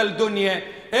يدورت الدنيا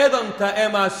إذا انت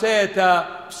إما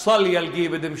سيتا بصلي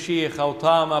الجيب دمشيخة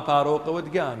وطامة باروق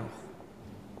ودقانو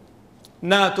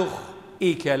ناتخ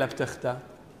إيكا لبتختا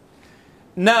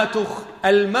ناتخ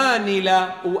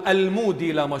المانلة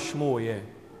والمودلة مشموية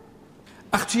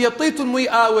أختي يطيت المي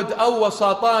آود أو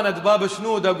ساطانة باب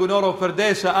شنودة قنورو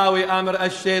فرديسة آوي آمر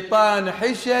الشيطان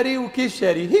حشري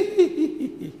وكشري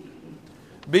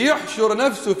بيحشر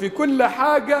نفسه في كل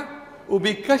حاجة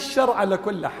وبيكشر على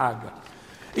كل حاجة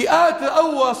إيات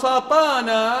أو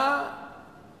ساطانة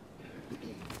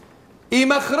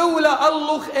مخرولة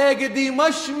الله اجدي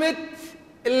مشمت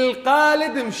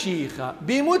القالد مشيخة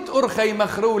بيموت أرخي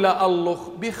مخرولة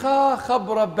الله بخا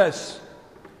خبرة بس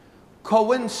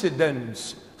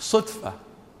coincidence صدفة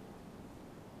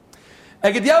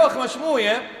أجد ياوخ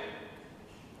مشموية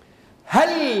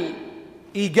هل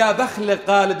إيجابخ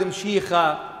لقالد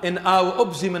مشيخة إن أو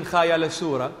أبزي من خيال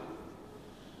سورة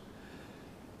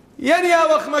يعني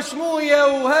ياوخ مشموية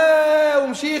وها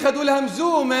ومشيخة دولها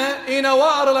مزومة إنا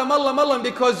وقر لما الله مالله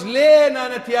بيكوز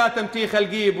لينا نتياتم تيخ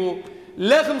الجيبو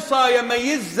لغم صايا ما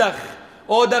يزخ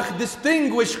أو دخ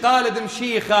distinguish قالد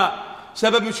مشيخة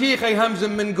سبب مشيخة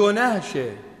يهمزم من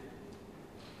قناشة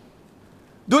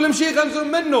دول مشيخة همزم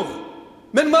منه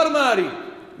من مرماري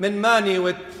من ماني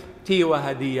وتيوة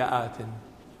هدية آتن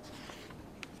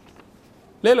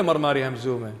ليلة مرماري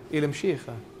همزومة إلى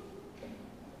مشيخة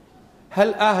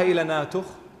هل إلى ناتخ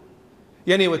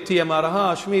يعني والتية ما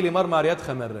رهاش ميلي مرماري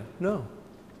أدخى مرة نو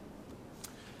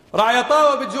رعي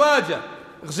طاوة بجواجة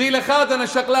غزيلة خادنا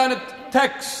شقلانة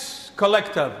تاكس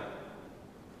كولكتر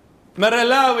مرة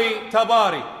لاوي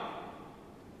تباري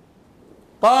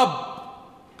طاب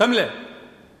قملة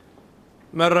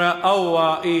مرة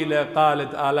أوى إلى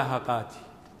قالد آلها قاتي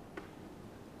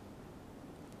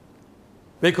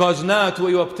because ناتو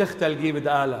إيوه بتختل جيبد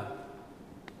آلها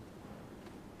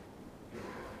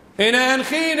هنا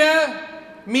أنخينا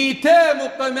 200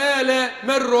 مقمالة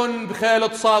مر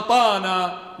بخيلة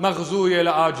ساطانة مغزوية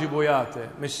لعاجبوياته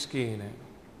مسكينة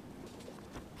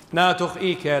ناتخ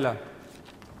إيكالا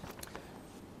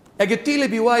أجدتي لي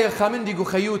بواية خامندي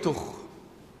خيوتخ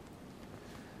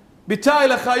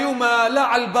بتايلة خيومة لا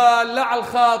على البال لا على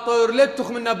الخاطر لا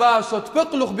تخ من نباسة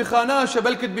تبقلخ بخاناشة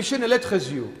بلكت بشنة لا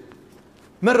تخزيو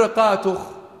من رقاتخ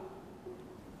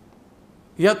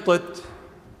يطت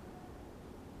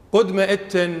قدمة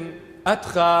اتن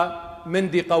أتخى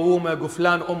مندي قوومة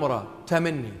قفلان أمرة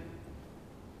تمني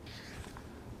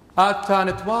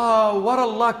كانت واو ورا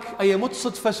اللك أي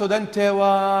متصدفة سودنتي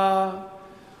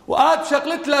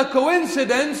شقلت لها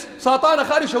كوينسيدنس ساطانة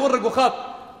خارج ورق وخط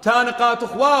تانقات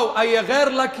واو أي غير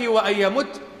لكي وأي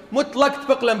مطلق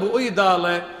تبقلن بأي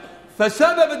دالة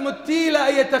فسبب متيلة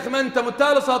أي تخمنت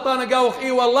متالة ساطانة قاوخ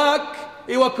واللك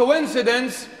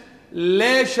كوينسيدنس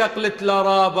ليش شقلت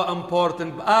لرابة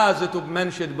امبورتنت بآزت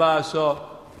وبمنشد باسو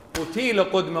وتيل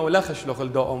قدمة ولخش له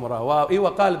خلدو أمره وإيوة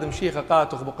قالد مشيخة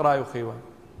قاتخ بقراي وخيوة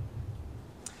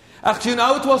أختين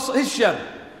أوت وص هشر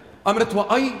أمرت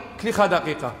وأي كليخا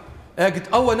دقيقة قلت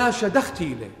أول ناشا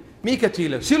دختيلة ميكا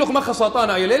تيلة سيلوخ مخا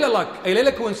ساطانا أي ليلة لك أي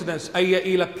ليلة كوينسيدنس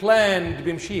أي إلى بلاند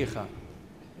بمشيخة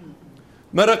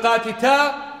مرقاتي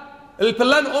تا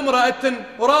البلان أمرة اتن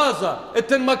رازة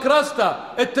اتن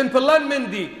مكرستا اتن بلان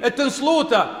مندي اتن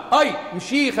سلوتا أي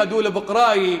مشيخة دول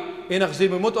بقراي إن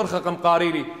أخزيب موت أرخى قم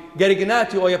قاريلي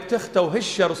قرقناتي ويبتخت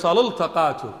وهشر صللت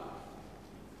قاتو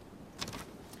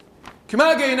كما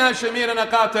قينا شميرنا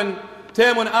قاتن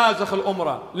تيمون آزخ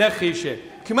الأمرة لخيشة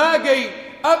كما قي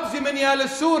أبزي من يال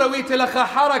السورة ويتلخى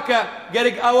حركة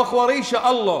قرق أو أخوريش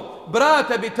الله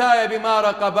برات بتايا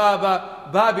بمارق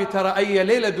بابي ترى أي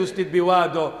ليلة دوستت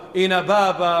بوادو إنا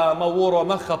بابا مورو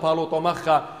مخا بالوطو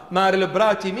مخا مار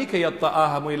البراتي ميكا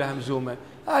يطقاها مويلها مزومة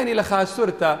آيني لخا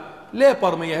سورتا ليه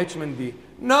برمية هيك من دي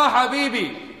نا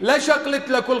حبيبي لا شقلت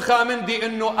لكل خامندي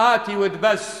إنه آتي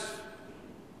ودبس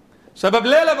سبب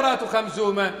ليلة براتو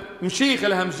خمزومة مشيخ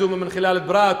لها مزومة من خلال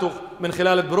براتوخ من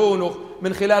خلال برونوخ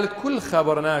من خلال كل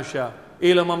خبر ناشا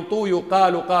إلى منطوي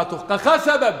قالوا قاتوخ قخا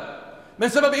سبب من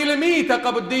سبب إلى ميتا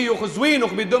قبديوخ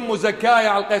زوينوخ بدمو زكايا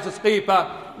على القيس سقيفة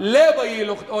ليه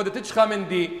بيلوخ أودة تشخى من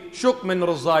دي شق من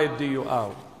رزاي الديو آو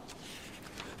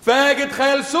فاقد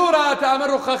خيال سورة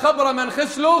تأمرخ خبر من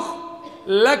خسلوخ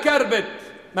لكربت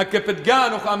ما كفت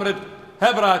قانوخ أمرت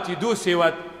هبراتي دوسي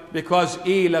وات because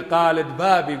إيلا قالت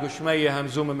بابي قشمية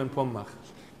همزومة من بمخ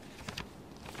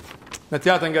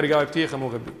نتياتا نقرقاوي بتيخة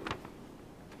مغبي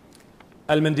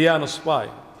المنديان الصباي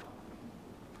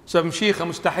سبب مشيخة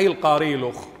مستحيل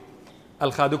قاريلوخ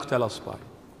الخادوكتا الأصباي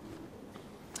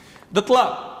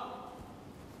دطلع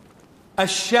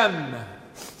الشم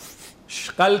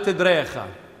شقلت دريخة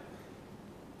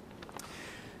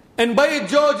إن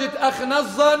بيت جوجة أخ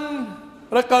نظن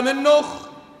رقم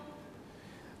النخ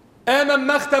من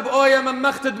مختب أويا من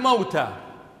مختد موتى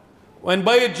وإن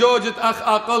بيت جوجة أخ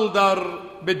أقلدر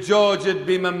بتجوجة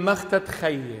بمن مختد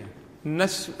خيه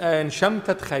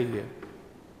انشمتت خيه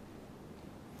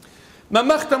من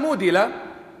مخت مودي لا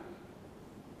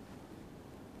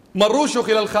مروشو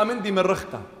خلال الخامندي من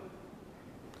رخته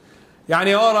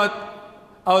يعني أورد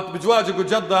أو بجواجك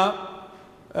وجدة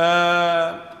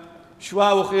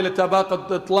شواو خيل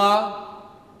تباقة طلا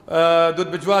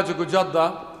دود بجواجك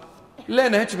وجدة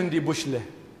لين هيك من دي بوشله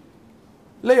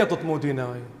ليه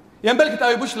يطمودينا يعني بلك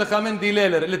تاوي بوشله خامندي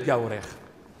ليلة اللي تقاوريخ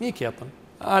ميك يطن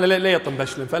أنا لا يطن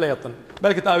بشلم فلا يطن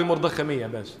بلك تاوي مرضخة مية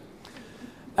بس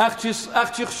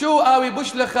أختي خشو آوي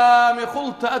بوشلخة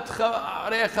مخلط أدخ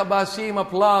ريخة باسيمة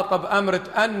بلاطة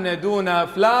بأمرت أن دون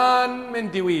فلان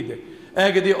من ديويدة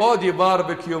أجدي أودي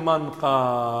باربكيو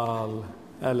منقال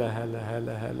هلا هلا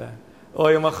هلا هلا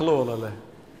أوي مخلولة له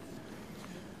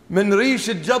من ريش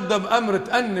الجدة بأمرت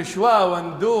أن شواوا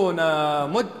دون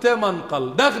مت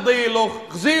منقل دخضيلوخ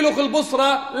غزيلوخ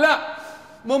البصرة لا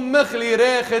ممخلي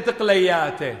ريخة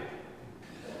قلياته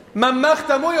من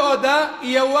مختمو يودا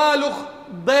يوالوخ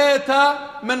ضيتا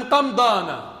من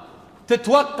قمضانة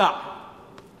تتوقع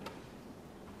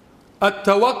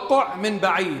التوقع من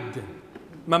بعيد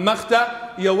من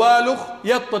مختا يوالوخ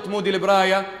يطت مودي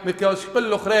البراية مكاوش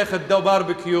قلوخ ريخة دو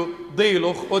باربكيو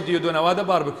ضيلوخ أديو دون وادا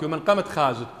باربكيو من قمت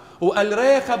خازت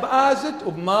والريخة بآزت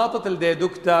وبماطة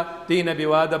الديدوكتا دينا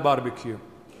بوادا باربكيو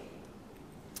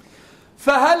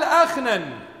فهل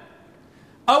أخنن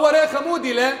أو ريخة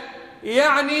مودي له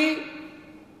يعني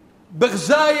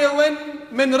بغزاية وين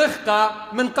من رخقة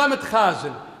من قامت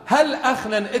خازن هل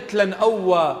أخنن إتلن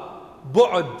أو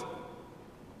بعد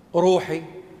روحي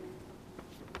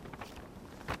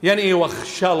يعني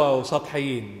وخشلة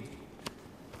وسطحيين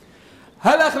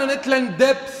هل أخنن إتلن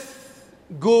دبث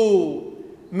جو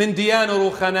من ديانة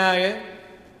روخناية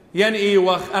يعني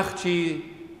وخ أختي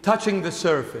touching the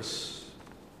surface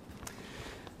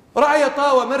رعي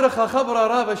طاوة مرخة خبرة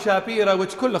رابة شابيرة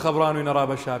وش كل خبرانو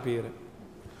رابة شابيرة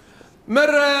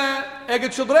مرة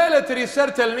اجد شضريلة ريسر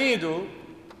تلميذو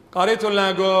قريتو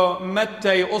لاقو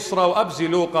متى أسرة وأبزي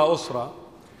لوقا أسرة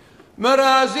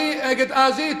مرة اجد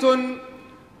آزيتون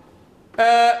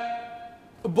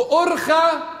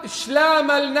بأرخة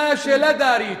شلام الناشي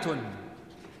لداريتون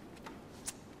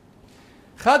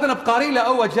خادنا بقاريلة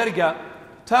أول جرقة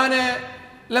تانا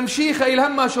لمشيخة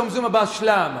إلهما شومزومة باس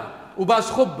شلامة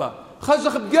وباس خبة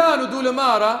خزخ بقانو دول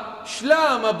مارة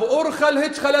شلامة بأرخة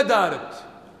الهجخة لدارت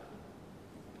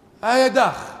آية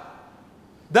داخ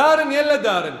دارن يلا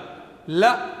دارن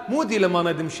لا مو دي لما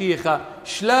ندم شيخة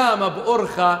شلامة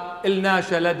بأرخة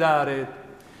الناشة لدارت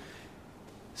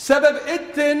سبب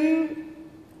اتن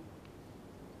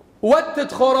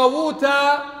وتت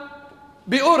خرووتا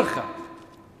بأرخة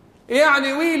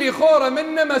يعني ويلي خورة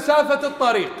منه مسافة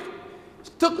الطريق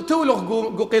تولغ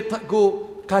جو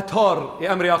قطار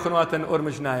يا أمري أخواتن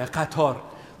أرمجنايا قطار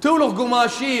تولغ جو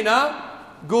ماشينا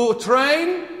جو ترين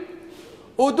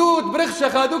ودود برخشة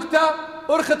خادوكتا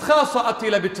أرخت خاصة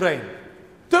أطيلة بترين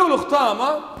تولغ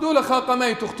طامة دولة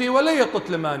خاقمي تختي ولا يطت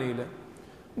لمانيلة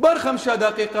برخمشة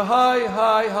دقيقة هاي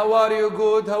how are you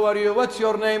good how are you what's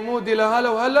your name مودي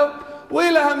لهلو هلو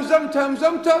ويلا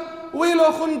همزمته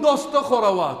ويلا خندوست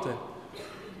خرواته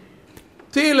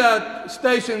تيلا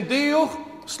ستيشن ديوخ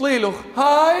صليلوخ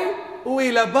هاي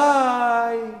ويلا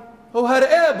باي وهر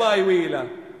ايه باي ويلا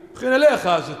خينا ليه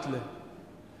خازت له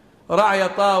رعي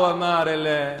طاوة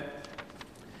مارله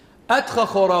أدخى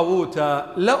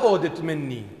خراووتا لأودت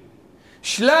مني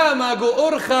شلامة قو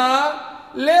أرخى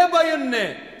ليه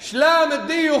بيني شلام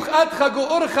الديوخ أدخى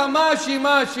قو أرخى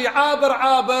ماشي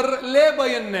عابر ليه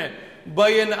بيني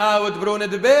بين آود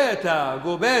بروند بيتا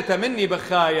قو بيتا مني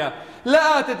بخايا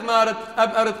لا تتمارت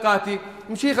أبقرت قاتي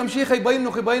مشيخة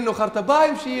يبينوخ خرطة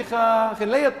باي مشيخة خي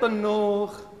لا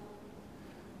يطنوخ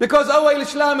because أول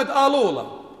شلامت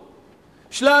آلولة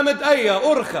شلامت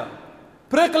أيا أرخى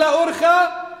برقلة أرخى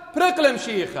برقلة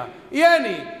مشيخة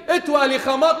يعني اتوالي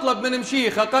مطلب من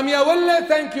مشيخة قام يا ولا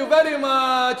thank you very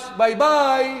much باي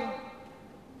باي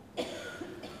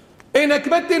إنك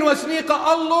بدن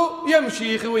وسنيقة الله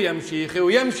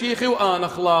يمشيخي وأنا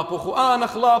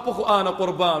خلاطخ وأنا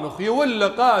قربانخ يولا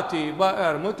قاتي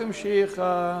بائر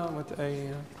متمشيخة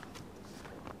متأيّا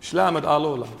شلامد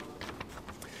آلولا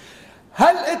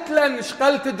هل اتلن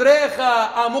شقلت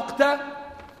دريخة أمقتة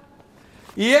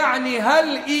يعني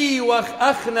هل إيوخ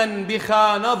أخنا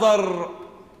بخا نظر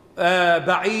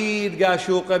بعيد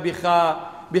قاشوقة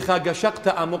بخا قشقت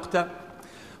أمقتة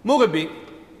مغبي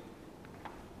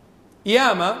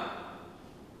ياما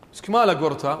سكمالا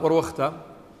قرطة وروختة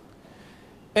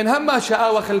إن هما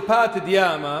شاوخ البات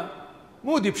دياما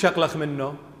مودي بشقلخ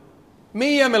منه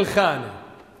 100 ملخانة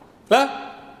لا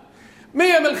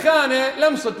 100 ملخانة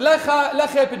لمصت لا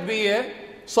خيبت بيه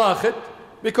صاخت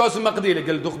بيكوز مقديلة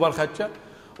قل دخبر خدشة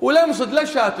ولمصت لا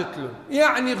شاتت له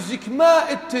يعني غزيك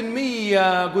ما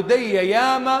التنمية قدية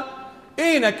ياما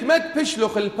إنك ما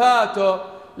تبشلخ الباتو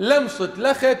لمصت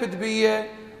لا خيبت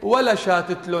بيه ولا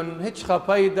شاتت لن هيش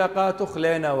خبايدا قاتخ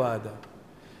لينا وادا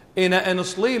إنا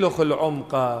انصليلخ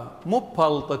العمقة مو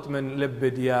بلطت من لب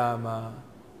دياما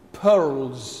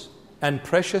pearls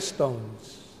and precious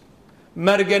stones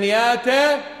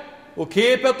مرقنياته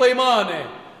وكيبة طيمانة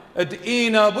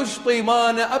ادقينا بش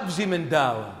طيمانة أبزي من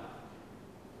داوة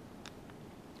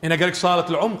إنا قالك صارت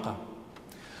العمقة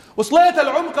وصليت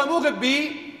العمقة مو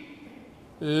غبي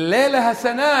ليلها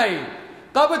سناي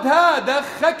قبض هذا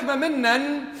خكمة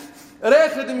منن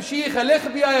ريخد مشيخة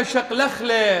لخبيا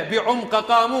شقلخلة بعمق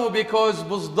قامو بيكوز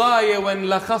بصداية وان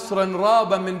لخصرا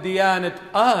رابا من ديانة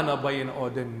أنا بين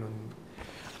أودنن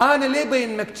أنا ليه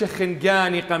بين مكتشخن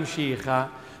جاني قمشيخة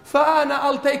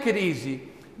فأنا I'll take it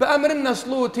easy بأمرنا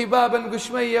صلوتي بابا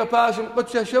قشمية باشم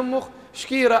قدشة شمخ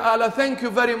شكيرة على thank you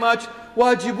very much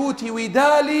واجبوتي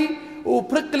ويدالي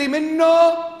وبرقلي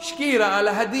منه شكيرة على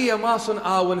هدية ماصن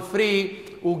آون فري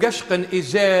وقشق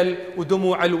إزال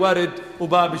ودموع الورد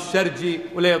وباب الشرجي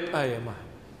وليط آية ما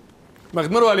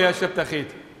مغمروا لي يا شبت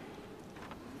أخيتي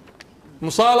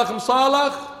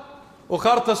مصالخ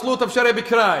وخارطة سلوطة بشري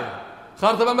بكراية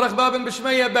خارطة بمرخ باب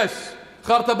بشمية بس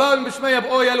خارطة باب بشمية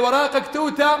بأويا الوراقة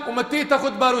كتوتا ومتي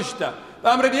تاخد باروشتا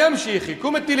أمر يمشي أخي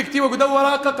كومتي لكتي وقدو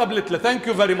وراقة قبلت له ثانك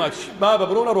يو فيري ماتش بابا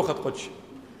برونا روخت قدش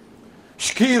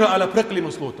شكيرة على برقلي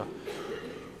مصلوطة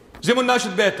زي ما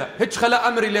الناشد بيتا هيك خلا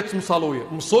أمري ليت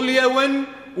مصالوية مصلية ون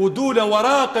ودولة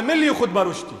وراقة من اللي ياخد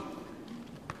باروشتي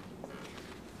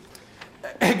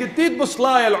قديت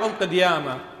بصلايا العمق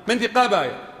ديامة من دي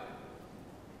قبايا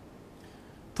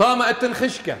طامة أتن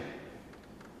خشكة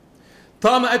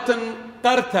طامة أتن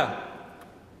قرتة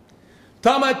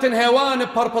طامة أتن هيوان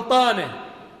بربطانة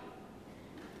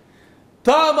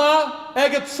طامة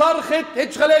اجت صرخت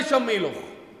هيك خلا شميلوخ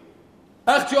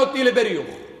أختي أوتي لبريوخ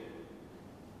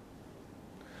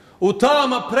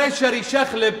وطامة بريشر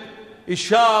يشخلب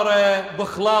إشارة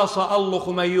بخلاصة الله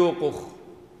خميوقخ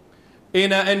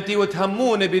إنا أنتي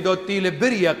وتهمون بدوتي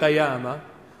لبريا قيامة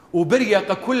وبريا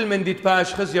كل من دي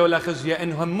تباش خزية ولا خزية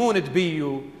إن همون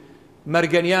تبيو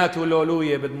مرقنيات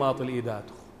ولولوية بدماط الإيدات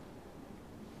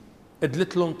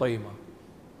ادلت لهم طيمة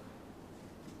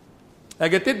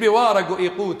أقلت بوارق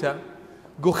وإيقوتا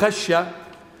قو خشة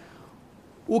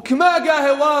وكما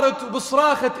قاه وارد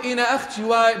بصراخة إنا أختي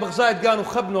واي بغزايد قانو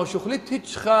خبنو شخلت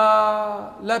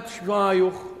هتشخا لا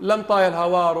بشوايوخ لم طايل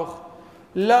هوارخ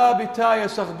لا بتايا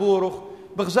سخبورخ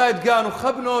بغزايد قانو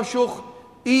خبنو شخ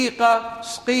إيقا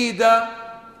سقيدة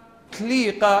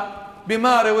تليقة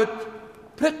بماروت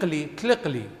برقلي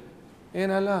تلقلي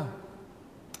هنا لا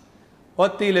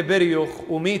وطي لبريوخ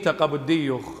وميتا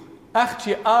قبديوخ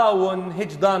أختي آون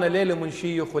هجدان ليلة من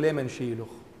شيوخ وليه من شيلوخ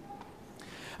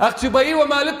أختي بأيوة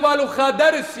مالك بالو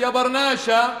خادرس يا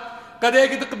برناشا قد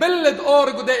يجد قبلد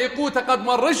أورق ودا إيقوتا قد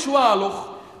مرش والوخ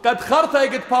قد خرطة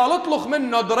يجد بالطلخ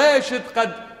منه دريشت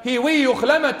قد هيويوخ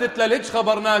لمتت للج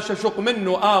خبرناشا شق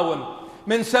منه آون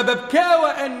من سبب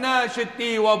كاوة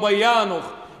الناشتي وبيانوخ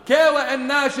كاوة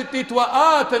الناشتي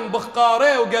توآتن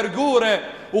بخقاري وقرقوري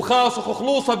وخاصخ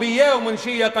خلوصة بيه ومن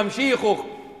شيا قمشيخوخ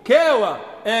كاوة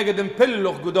اجد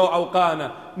مبلوخ قدو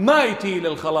عوقانا ما يتيل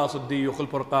الخلاص الديوخ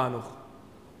البرقانوخ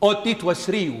اوتيت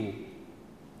وسريو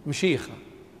مشيخة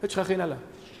هيش خاخينا لا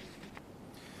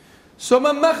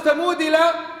ثم مختمودي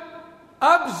لا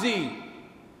أبزي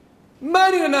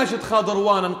ماني ناشد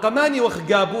خاضروانا قماني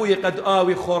وخقابوي قد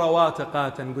آوي خوروات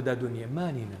قاتن قدا دنيا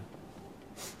مانينا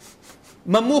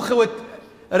مموخوت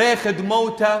ريخد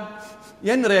موتا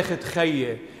ين ريخد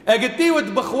خيه اقتيوت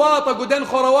بخواطة قدن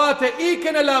خورواته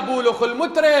ايكنا لابولوخ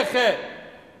المتريخة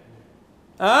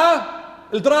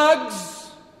الدراجز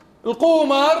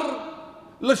القومر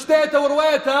الشتيتا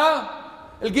ورويتا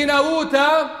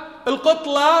القناووتا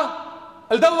القطلة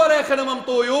الدوريخنا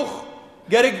ممطويوخ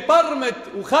قرق برمت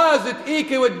وخازت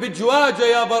ايكوت بجواجة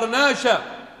يا برناشة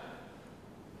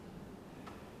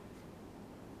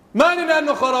ماننا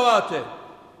انه خورواته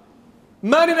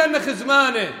ماننا ان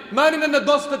خزمانه ماننا ان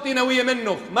دوستة تينوية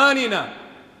منه ماننا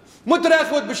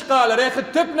متريخوت بشقالة ريخت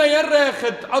تبنى ين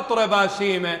ريخت عطرة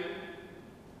باسيمة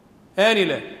هاني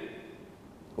له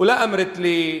ولا أمرت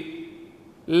لي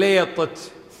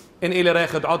ليطت إن إلي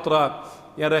ريخت عطرة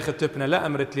ين ريخت تبنى لا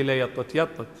أمرت لي ليطت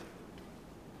يطت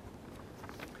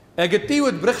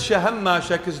أقتيوت برخشة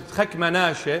هماشة كزد خك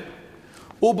مناشة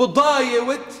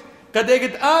وبضايوت قد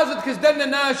يقد آزد كزدنا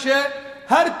ناشة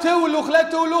هر تولوخ لا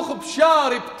تولوخ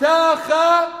بشاري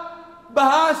بتاخة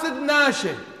بهاسد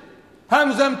ناشة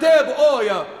همزمتيب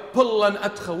اويا بلن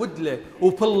أدخى ودله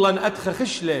وبلن أدخى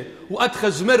خشله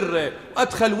وأدخى زمره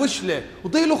وأدخى الوشله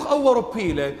وضيلوخ أوى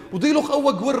ربيله وضيلوخ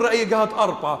أوى قورة أي قهات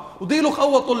أربعة وضيلوخ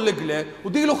أوى طلقله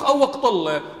وضيلوخ أوى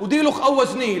قطله وضيلوخ أوى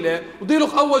زنيله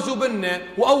وضيلوخ أوى زبنه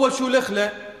وأوى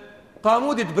شولخله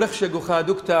قامودي تبرخشق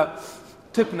وخادوكتا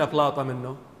تبنى بلاطة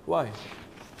منه واي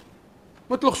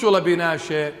متلخ شولا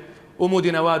بناشة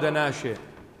ومودي نوادة ناشة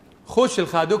خوش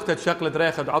الخادوكتا تشقلت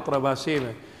ريخد عطرة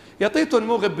باسيمة يطيتون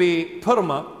موغب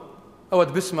ببرما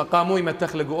أود بسمة قاموي ما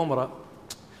تخلقوا أمرة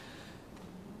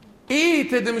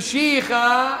إيت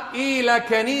دمشيخة إلى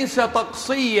كنيسة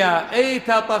طقسية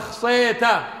إيتا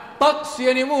طقسيتا طقس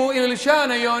يعني مو إلى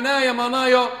لشانة يونايا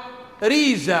منايو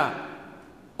ريزة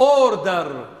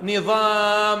أوردر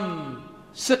نظام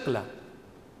سقلة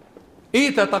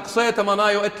إيتا طقسيتا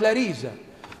منايو إتلا ريزة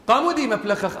قاموا دي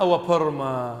مبلخخ أو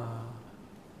برما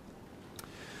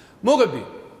مغبي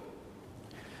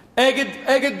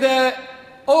أجد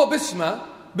أو بسمة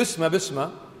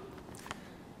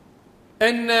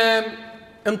إن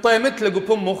انطيمت لقو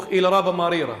بمخ إلى رابة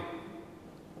مريرة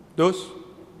دوس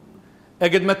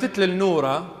أجد ما تتل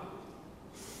النورة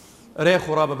ريخ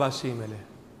رابة باسيمة له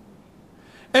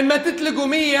إن ما تتلقوا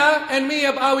 100 إن 100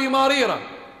 بقاوي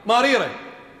مريرة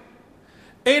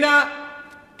إنا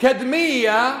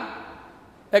كدمية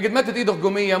أجد ما تتيدخ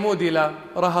قومية مودي لا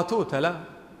رهطوتها لا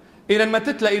إن ما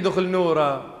تتلا إيدخ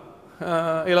النورة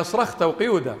إلى صرخته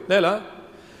وقيودة لا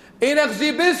إن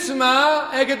أخزي بسمة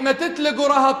أجد ما تتلقوا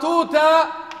رهطوتها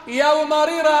يا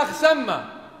مريرة أخسمة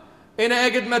إن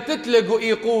أجد ما تتلقوا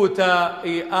إيقوتها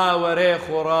إيقاوة ريخ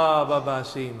ورابة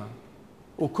باسيمة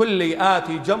وكل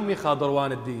يآتي جمي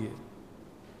خاضروان الدية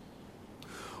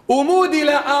ومودي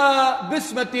لا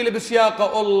بسمتي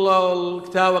لبسياقة الله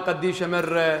الكتاوة قديشة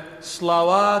مرة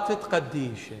صلوات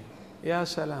قديشة يا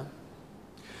سلام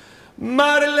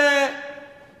مرلة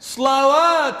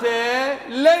صلوات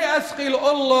لا أسقيل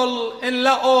الله إن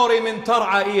لا أوري من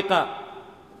ترعى إيقا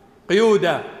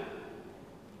قيودة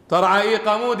ترعى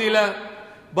إيقا مودي لا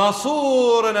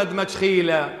باصور ندمج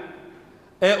خيلة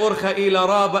أرخى إلى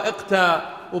رابة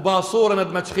إقتا وباصور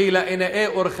ندمج خيلة إن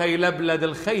أرخى إلى بلد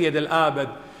الخيد الآبد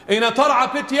إن ترعى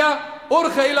بتيا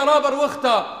أرخى إلى رابر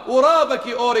وختا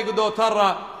ورابكي أوري دو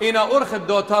ترى إن أرخى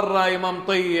دو ترى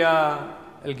ممطية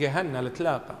الجهنة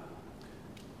التلاقى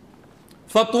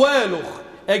فطوالخ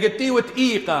أجتي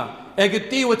وتقيقة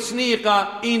أجتي وتسنيقة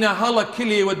إن هلا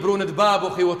كلي وتبرون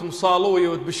دبابخي وتمصالوي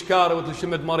وتبشكار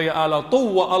وتشمد مريا آلا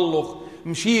طوة اللخ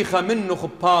مشيخة منه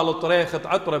خبال طريخة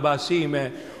عطرة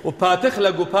باسيمة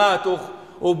وباتخلق وباتخ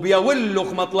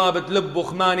وبيولخ مطلابة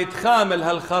لبخ ما نتخامل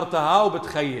هالخرطة هاو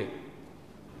بتخيل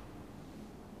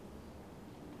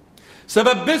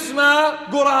سبب بسمة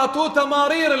قراتوتا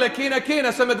مارير لكينا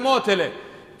كينا سمد موتله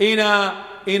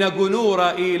إنا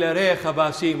قنورة إلى ريخة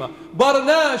باسيمة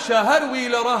برناشة هروي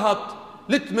لرهط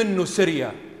لتمنو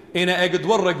سريا إنا أقد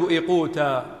ورقوا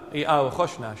إيقوتا إيقاو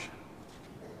خوشناش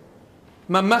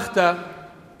ممختا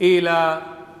إلى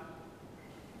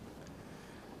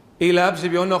أبزي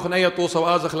بيونو خنية طوصة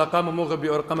وآزخ لقام موغب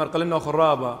بيقمر قلنا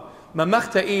خرابة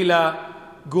ممختا إلى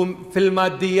في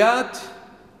الماديات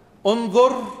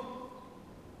انظر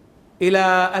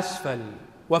إلى أسفل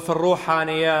وفي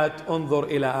الروحانيات انظر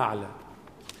إلى أعلى.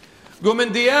 قو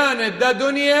من ديانة دا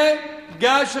دنيا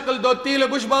قاشق الدوتيل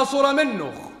بوش باصورة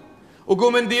منه وقو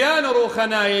من ديانة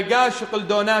روخناية قاشق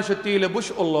الدوناشة تيل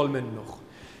بوش الله منه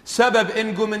سبب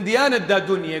إن قو من ديانة دا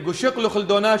دنيا قو شقلخ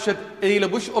الدوناشة تيل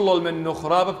بوش الله منه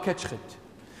رابب كتشخت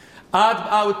آد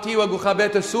بآوتي وقو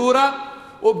خابيت السورة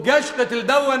وبقشقة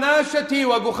الدوة ناشتي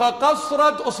وقو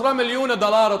قصرت أسرة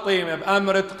 $1,000,000 طيمة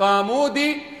بأمرة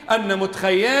قامودي أن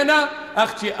متخينة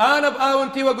أختي أنا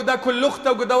بآونتي وقو دا كل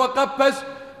أخته وقو دا وقبس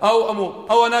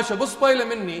أو ناشا بصبيلة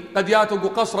مني قد ياتو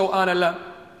قصرة وأنا لا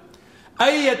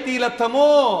أيتي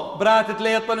لتمو براتت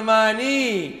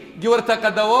ليطنماني جورتا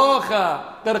قدووخة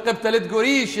قرقبت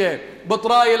لتقريشة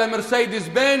بطراية لمرسيدس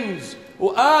بنز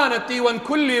وأنا تيوان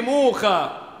كل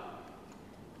موخة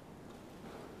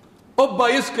أبا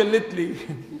يسكن لتلي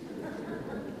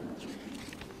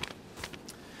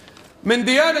من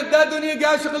ديانة دا دنيا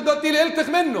قاشق الدوتيلي التخ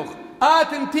منه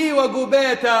آتنتي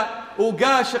وقوبيتا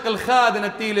وقاشق الخادنة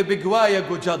تيلي بقوايا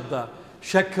قو جدة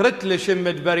شكرت لي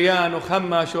شمد بريان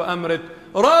وخماش وأمرت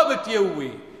رابط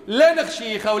يوي لنخ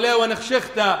شيخة ولا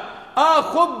ونخشختا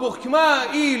خبخ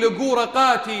كما إيل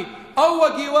قورقاتي أو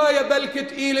قوايا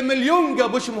بلكت إيل مليون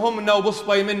قبش مهمنا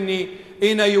وبصبي مني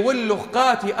إنا يولخ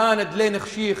قاتي آند لنخ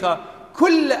شيخة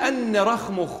كل أن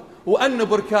رخمخ وأن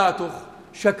بركاتخ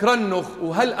شكرنخ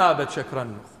وهل آبت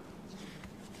شكرنخ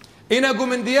إنا قو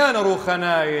من ديانة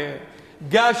روخناية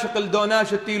قاشق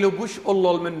الدوناش التيلو بوش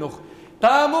الله منخ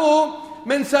قاموا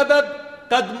من سبب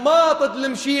قد ماطت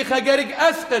المشيخة قرق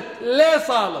أسقت ليه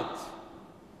صالت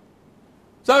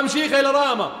سبب مشيخة إلى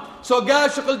راما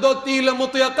قاشق الدوتيلو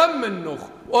مطيقا منخ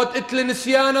واتقتل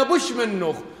نسيانة بوش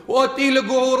منخ واتقتل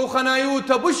قعور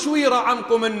خنايوتا بوش ويرا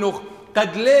عمقو منخ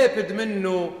قد ليبد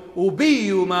منه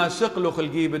وبيو ما سقلخ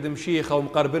الجيبد مشيخة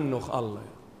ومقربنخ الله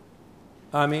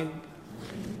آمين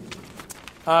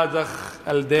آدخ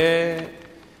الدي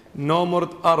نومرد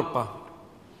أربعة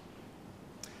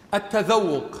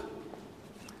التذوق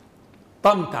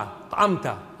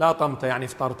طعمتا لا طمتا يعني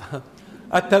فطرتا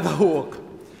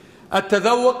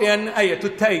التذوق يعني أي to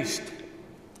taste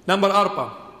نمبر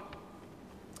 4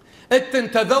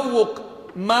 تذوق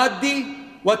مادي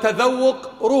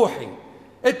وتذوق روحي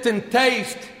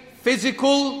taste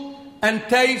physical and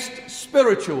taste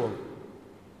spiritual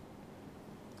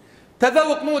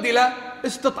تذوق مودي لا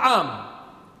استطعام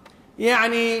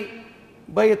يعني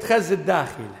بيتخز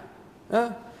الداخل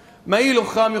ما يلو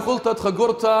خامي خلطة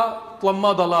خقرطة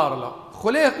طلما $1 لا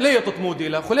خليه ليه تطمودي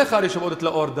لا خليه خارج بقولت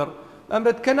له اوردر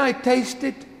امرت can I taste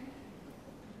it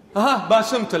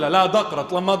باسمت له لا دقرة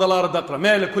طلما $1 دقرة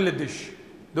ماله كل الدش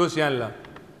دوس يعني لا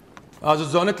هذا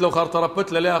الزونت لو خارطة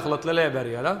ربت له ليه اخلط له ليه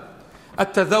بريا لا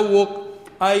التذوق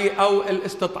اي او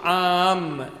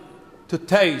الاستطعام to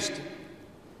taste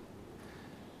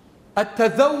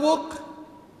التذوق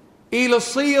إلى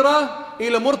الصيرة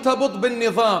إلى مرتبط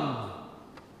بالنظام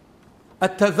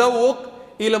التذوق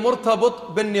إلى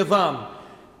مرتبط بالنظام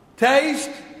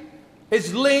taste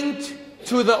is linked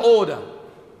to the order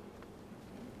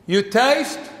you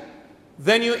taste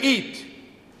then you eat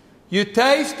you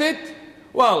taste it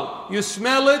well you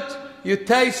smell it you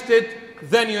taste it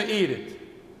then you eat it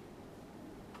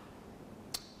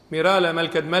ميرالا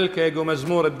ملكة يقو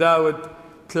مزمور الداود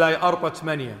تلاي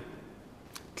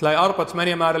 4:8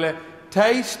 مارله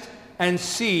taste and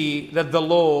see that the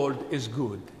Lord is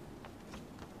good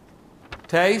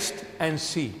taste and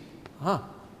see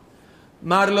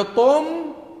مارله طم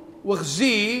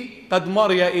وغزي قد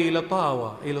مريا إلى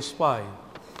طاوة إلى صباي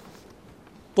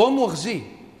طم وغزي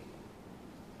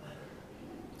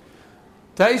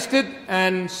taste it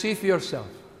and see for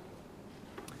yourself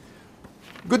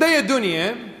قدية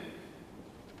الدنيا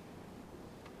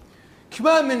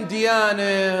كما من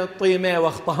ديانة طيمة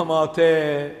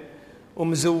واخطاماته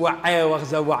ومزوعة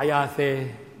وغزوعياته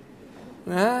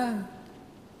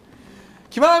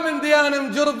كما من ديانة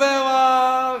مجربة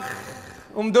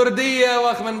ومدردية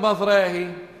واخ من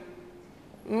بصريه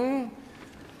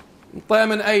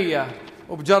طيمن أيه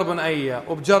وبجربن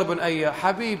أيه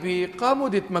حبيبي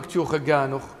قامودة مكتوخة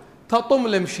قانوخ تطم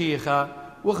لمشيخة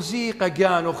وغزيقة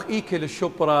قانوخ إيكل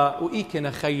الشبرة وإيكل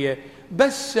نخية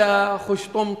بس خش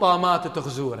طمطامات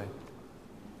تخزوره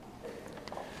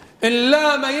إن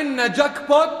لا ما ينا جاك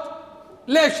بوت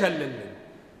ليش هللن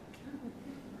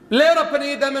ليه ربنا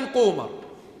إيدا من قومر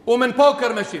ومن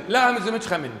بوكر ماشين لا همزمش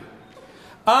خمني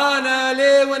أنا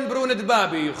ليون برون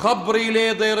دبابي خبري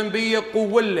لي ضير بي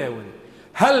قوة ليون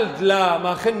هل لا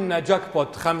ما خنا جاك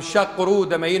بوت 5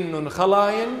 قرودة ما ينن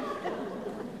خلاين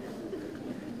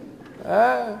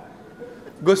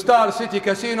جوستار سيتي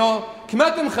كاسينو كما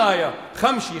تمخايا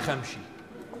خمشي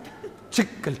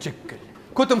تشكل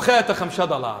كنت مخايته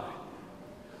 $5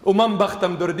 ومن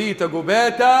بختم درديته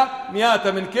قبيته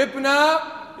 100 من كبنة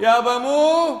يا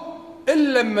بمو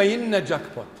إلا ما ينا جاك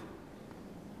بوت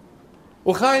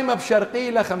وخايمة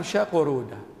بشرقيلة 5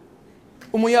 قرودة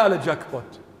وميالة جاك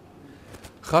بوت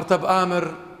خرطة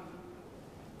بآمر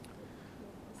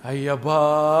هيا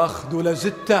باخدوا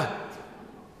لزته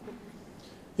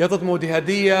يطط مودي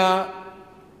هدية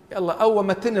يلا أول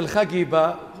ما تن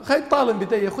الخقيبة خيط طالن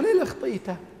بداية خليل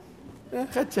خطيته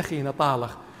خد شخينة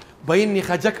طالخ بيني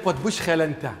خجك بوت بش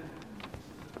خلنته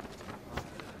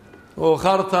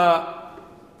وخرطة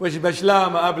وش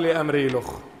بشلامة قبل أمري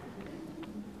لخ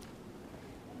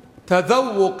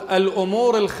تذوق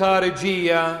الأمور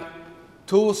الخارجية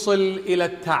توصل إلى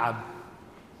التعب.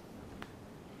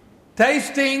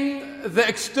 Tasting the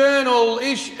external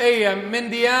إيش أي من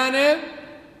ديانة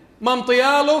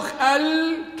منطيالخ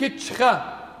الكتشخة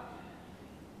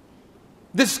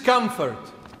discomfort.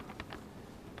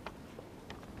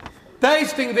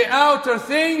 Tasting the outer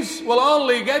things will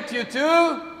only get you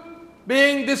to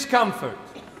being discomfort.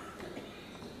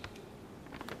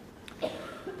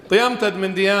 طيامتد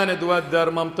من ديانة دودر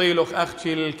ممطيلخ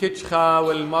أختي الكتشخة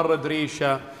والمرد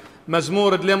ريشة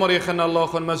مزمورد لمر يخنا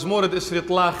الله مزمورد إسري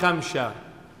طلا 5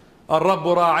 الرب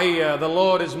راعية the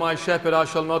Lord is my shepherd I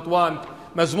shall not want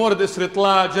مزمورد إسري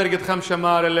طلا جرقت 5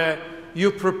 مارلة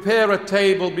you prepare a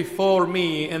table before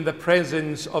me in the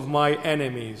presence of my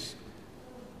enemies.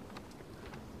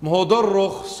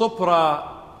 مهودرخ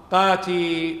صبرا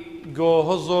قاتي جو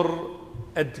هزر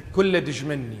كل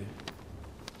دجمني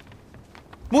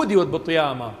مودي ود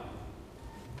بطيامة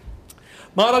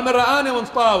مارا المرآنة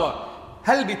ونطاوة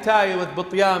هل بتاي ود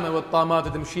بطيامة والطامات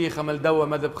دمشيخة ملدوة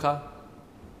مذبخة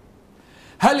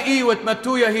هل ايوت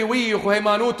متوية هيويخ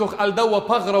وهيمانوتخ الدوة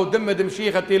بغرة ودم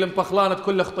دمشيخة تيل مبخلانة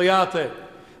كل خطياته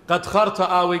قد خرطة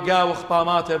آويقا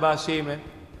وخطاماته باسيمة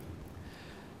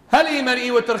هل ايمن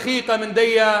ايوت رخيقة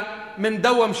من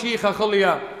دوة مشيخة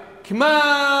خلية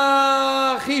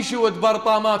كما خيشي ود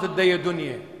برطامات الدية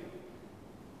دنيا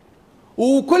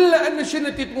وكل أن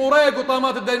شنتي تموريق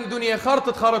وطامات الدنيا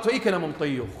خرطت وإيكنا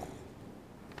ممطيوخ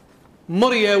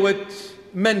مريوت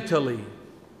mentally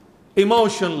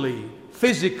emotionally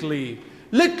physically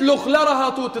لتلخ لرها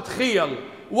تتخيل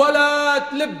ولا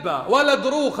تلبى ولا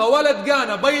دروخة ولا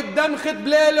تقانة بيض دمخت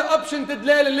بليلة أبشن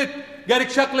تدليلة لت قالك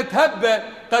شكلة هبة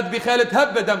قد بخالة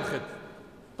هبة دمخت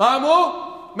قاموا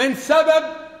من سبب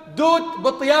دوت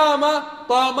بطيامة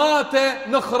طاماته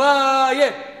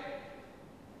نخراية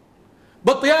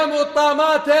بطيامه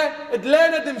والطاماته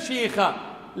دلينا دمشيخة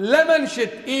لمنشت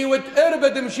ايوت اربة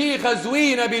دمشيخة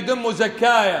زوينة بدم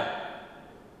زكاية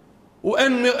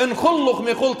وان خلق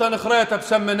مخلطة نخريتها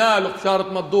بسمنالق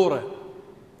بشارة مدورة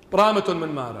برامة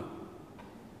من مارا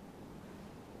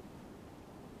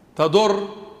تضر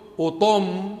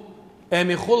وطم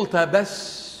امي خلطة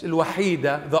بس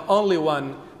الوحيدة the only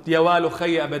one ديوالو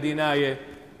خي أبديناية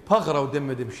بغرة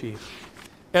ودم دمشيخ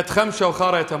اتخمشة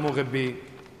وخاريتها مغبي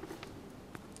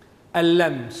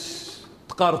اللمس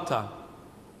تقرطة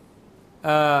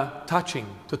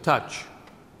touching to touch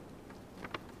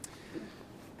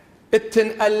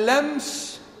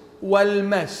اللمس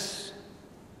والمس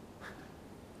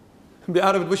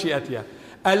بيعرف بوشي أتيا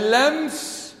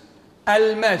اللمس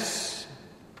المس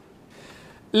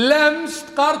لمس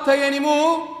تقرطة يعني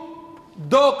مو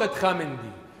دوقة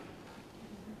خامندي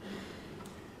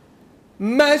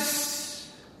مس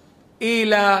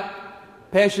إلى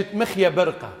باشت مخيا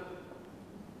برقة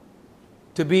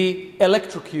to be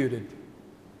electrocuted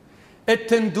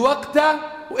اتن دوقته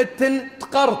واتن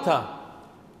تقرته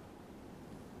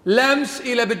لمس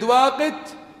إلى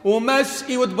بدواقت ومس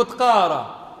إيود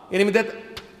بتقارة يعني مدت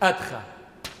أدخى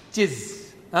جز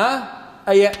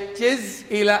أي جز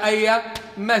إلى أي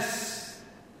مس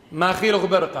ما خيلغ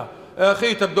برقة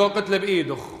خيته بدوقت له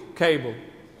بإيدخ كيبل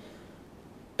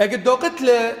أجد دوقت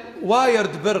له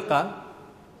وايرد برقة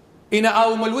إنا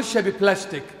أو ملوشة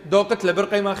ببلاستيك دوقت له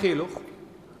برقة ما خيلغ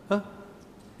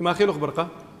ما خيلغ برقة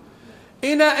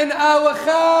إنا إن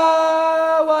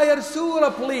أوخا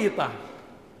وايرسورة بليطة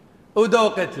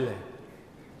ودوقت له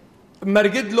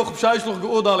مرقد لخ بشايش لخ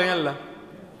قوضة ليلا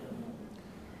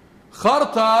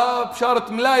خارطة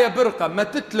بشارة ملاية برقة ما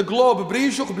تتلق لوب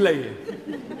بريشوخ بليه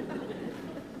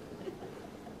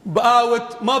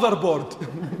بقاوت ماذر بورد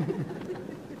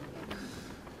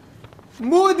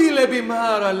مودي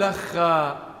لبمارة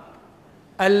لخا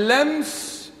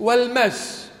اللمس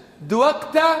والمس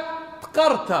دوقتا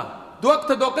تقرتا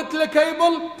دوقتا دوقت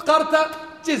لكيبل تقرتا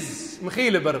جز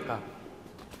مخيل برقة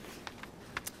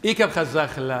إيكا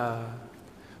بخزاخلا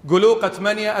قلوقة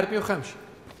 8:45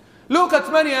 لوقة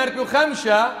 8:45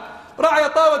 رعي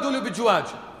طاوة دولي بجواج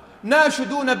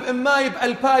ناشدون بإماي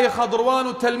بألباي خضروان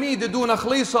وتلميذ دون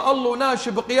خليصة الله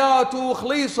وناشب قياته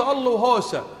وخليصة الله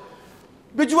وهوسة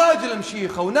بجواج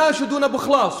المشيخة وناشدون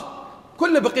بخلاص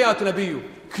كل بقيات نبيه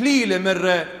كليلة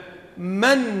مرة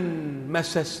من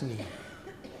مسسني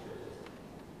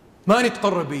ماني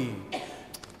تقربي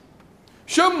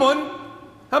شمون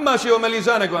هما شيء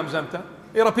ومليزانة قوام زمتا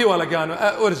يربي ولا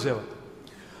كانوا أرزوا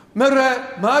مرة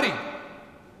ماري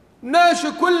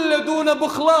ناشو كل دون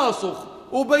بخلاصه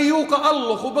وبيوق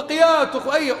الله وبقياته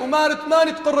وأي ومارت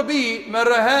ماني تقربي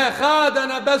مرة ها خاد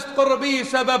أنا بس تقربي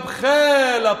سبب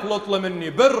خيلة بلطلة مني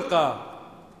برقة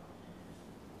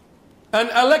an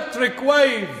electric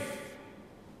wave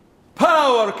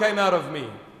power came out of me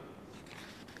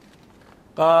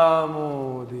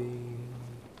قامودي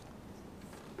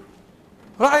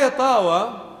رعي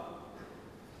طاوة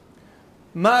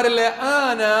مارلي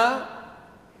أنا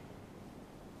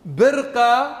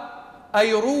برقة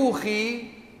أي روخي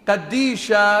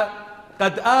قديشة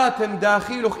قد آتن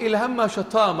داخلخ إلى هما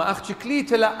شطامة أخ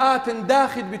شكليت لا آتن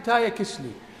داخل بتايا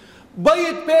كسلي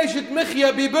بيت بيشت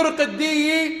مخيا ببرقة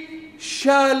دي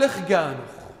شالخ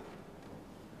قانخ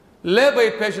ليه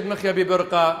بيت بيشت مخيا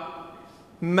ببرقة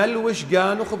ملوش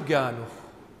قانخ بقانخ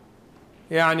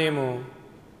يعني مو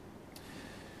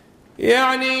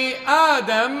يعني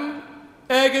آدم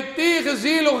قد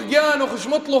خزيلو قانو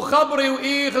خشمطلو خبري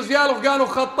وإيه خزيالو قانو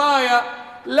خطايا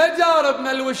لا جارب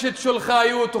ملوشت شو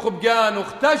الخايوت خبقانو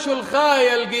اختشو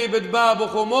الخايا القيبت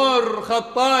بابخ ومر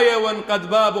خطايا وانقد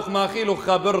بابخ ماخيلو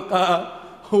خبرقة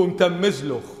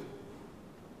ومتمزلخ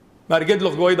مارقد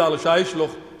لخ قويد على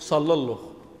شايشلخ صللخ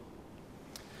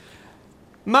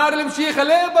مار المشيخة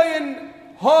ليه بين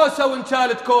هوسة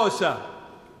وانشالت كوسة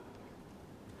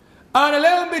أنا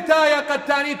لين بتايا قد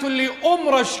تانيت اللي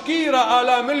أمر شكيرة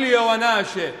آلا مليا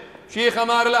وناشة شيخة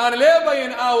مار الآن ليه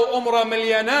بين أو أمر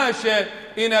مليا ناشة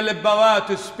إن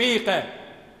لبوات سبيقة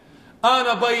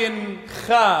أنا بين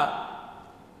خا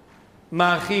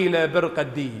ما خيلة برقة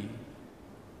دي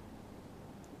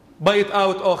بيت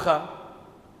أوت أوخا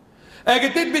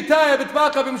قلت بتايا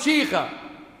بتباقى بمشيخة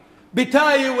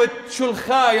بتايا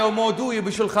وتشلخايا ومودوية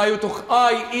بشلخايوتخ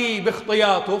آي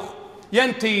باختياطخ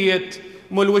ينتيت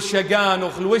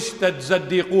ملوشقانخ الوشتة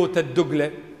تزديقوت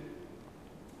الدقلة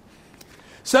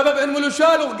سبب ان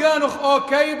ملوشالخ قانخ او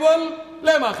كيبل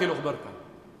لا ما خيلخ بركة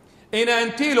إن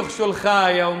أنتيلخ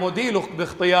شلخايا وموديلخ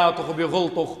باختياطخ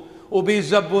وبغلطخ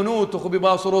وبيزبنوتخ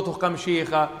وبباصروتخ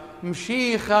كمشيخة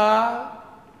مشيخة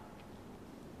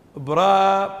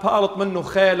برا بالط منه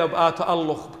خيله بآت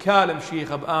ألخ بكالم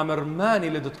شيخة بآمر ماني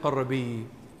لدى تقربي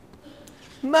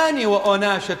ماني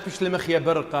وأناشت بش لمخيا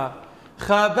برقة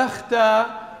خابخته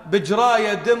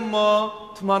بجراية دمه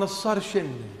تمانصر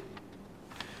شنه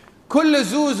كل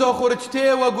زوزة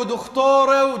خرجتي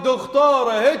ودختوره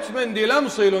ودختوره هيك مندي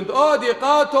لمصيل انت اودي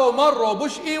قاتو مرة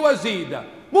بش اي وزيدة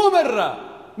مو مرة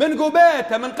من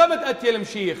قبيته من قبل اتي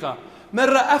المشيخة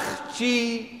مرة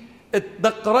اختي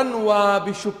اتدقرنوا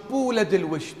بشبولة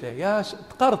دلوشته يا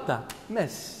تقرته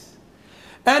مس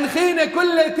انخينا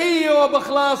كل تي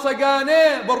وبخلاصة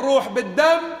قاني بالروح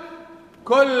بالدم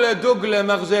كل دقلة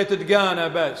مغزيت تقانا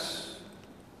بس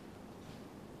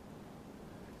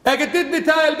اقتت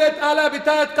بتاي البيت آلا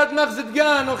بتاي قد مغزت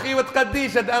قان وخي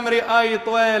وتقديشت أمري آي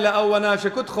طويلة أو ناشا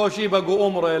كنت خوشيبة قو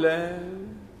أمري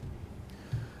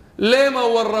ليه ما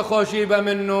ورى خوشيبة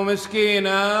منه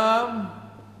مسكينة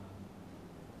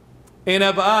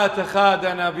إن بآت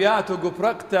خادنا بياتو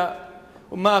قبرقتا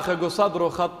وما خقو صدره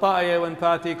خطايا وان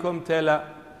فاتيكم تلا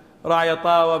راعي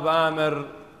طاوة بآمر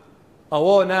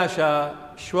أو ناشا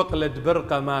شوقلت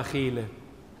برقة ما خيله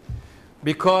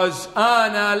because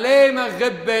أنا ليه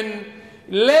مغبن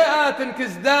ليه آتن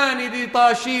كزداني دي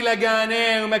طاشيلة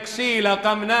قاني ومكسيلة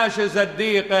قم ناشا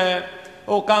زديقة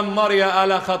وقم مريا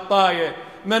على خطاية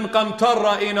من قم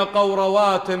ترى إنا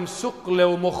قوروات مسقلة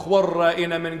ومخورة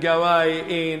إنا من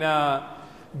قواي إنا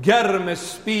قرم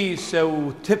سبيسة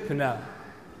وتبنى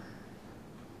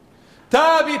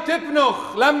تابي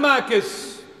تبنخ لما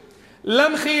كس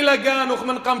لم خيلة قانخ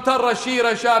من قمترة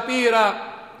شيرة شابيرة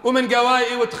ومن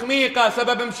قوائي وتخميقة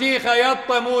سبب مشيخة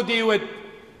يطة مودي ود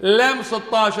لم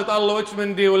 16 الله وش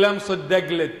من دي ولم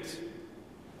صدقلت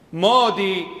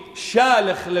مودي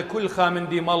شالخ لكل خامن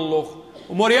دي ملخ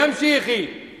ومريم شيخي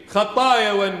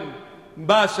خطايا ون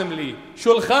باسم لي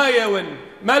شلخايون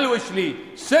ملوش لي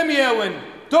سميون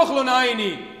تخلن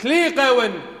عيني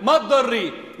تليقون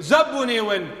مضري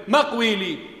زبونيون مقوي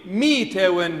لي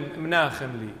ميتون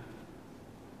مناخم لي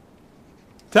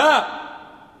تا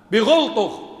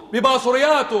بغلطخ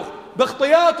بباصرياتخ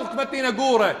باختياطخ متينا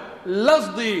قوره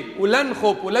لصدي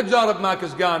ولنخب ولجارب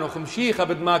ماكس قانوخ مشيخة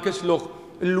بد ماكس لخ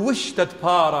الوشتة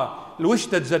بارا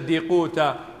الوشتة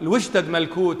زديقوتا الوشتة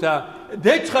ملكوتا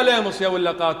ديج خلامص يا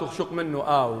ولا قاتوخ شق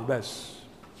منه بس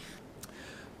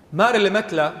مار اللي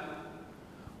متلا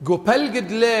قو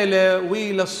بلقد ليلة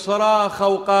ويل الصراخة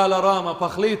وقال راما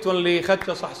بخليتون اللي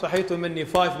خدت صحصحيتون مني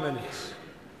 5 minutes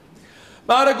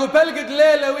مار قو بلقد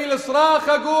ليلة ويل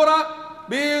الصراخة قورا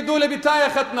بيدول بتايا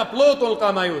ختنا بلوطون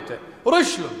القامايوته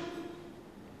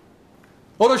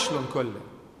ورشلون كله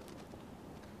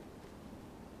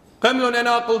قملون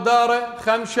اناقل داره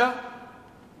خمشة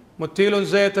متيلون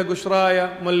زيتا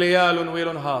قشرايا مليالون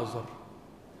ويلون هازر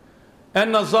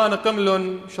ان الظان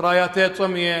قملون شراياتي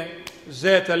طمية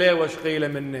زيتا ليوة شقيلة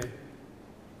مني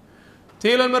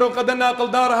تيلون مرو قد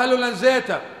اناقل داره هلولن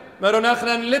زيتا مرو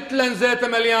نخنا لتلن زيتا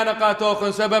مليانة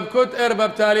قاتوخن سبب كت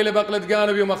اربب تالي لبقلة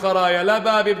قانب يوم خرايا لا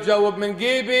بابي بجاوب من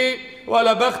جيبي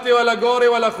ولا بختي ولا قوري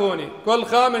ولا خوني كل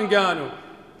خامن قانو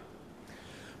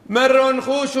مرون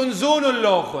خوش زون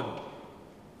اللوخن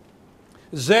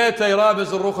زيتا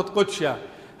يرابز الروخة قدشة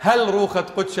هل روخة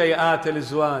قدشة يآتل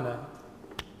زوانا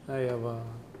أيوة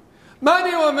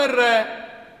ماني ومرة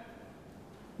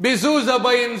بزوزة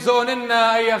بين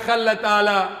زوننا أي خلت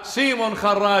آلا سيمون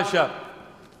خراشة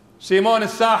سيمون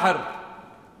الساحر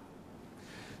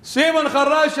سيمون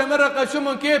خراشة مرة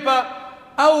قشمون كيفا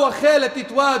أو خيلة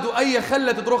تتوادو أي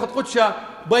خلت تروخة قدشة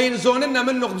بين زوننا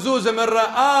منه بزوزة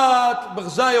مرآت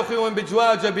بغزايو خيوين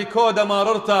بجواجة بكودة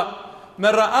ماررتا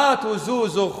مرآت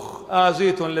وزوزخ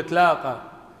آزيتون لتلاقى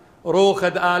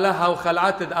روخد آلها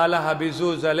وخلعتد آلها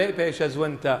بزوزة لي بيش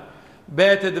أزونتا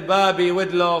بيت دبابي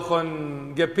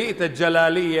ودلوخن قبيت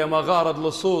الجلالية مغارض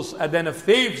لصوص أدن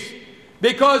ثيفز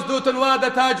بيكوز دوتن وادة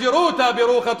تاجروتا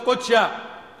بروخة قدشة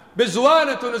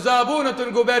بزوانة زابونة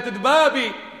قبيت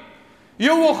دبابي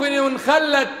يوخني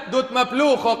ونخلت دوت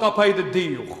مبلوخ وقبيد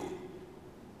الديوخ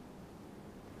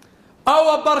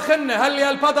أو برخنة هل يا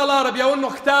البدلارب يا ونو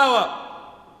ختاوة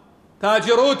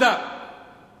تاجروتا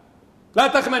لا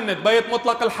تخمنت بيت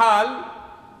مطلق الحال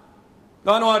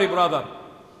don't worry brother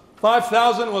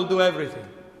 5,000 will do everything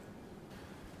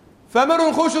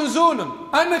فمرون خوشن زونن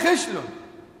أنا خشلن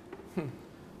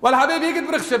والحبيب يقد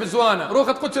برخشة بزوانة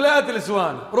روخة قدشة لا أدل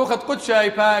زوانة روخة قدشة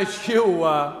يباش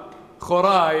يوا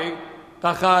خراي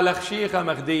قخالخ شيخة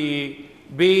مخدي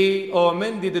بي أو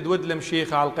مندي دود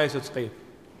لمشيخة على القيس تسقيف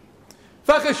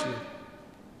فخشلن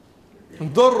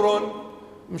ضر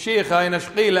مشيخة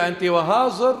ينشقيلة أنت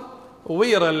وهازر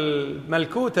وير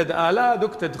الملكوتة دآلا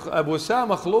دكتة أبو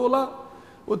سامة خلولة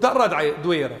وترد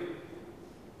دويرة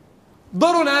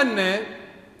ضرنا أن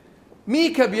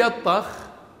ميكا بيطخ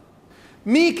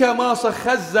ميكا ماصخ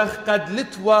خزخ قد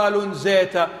لتوال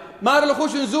زيتا مار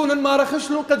لخوش نزون مار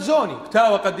خشلون قد زوني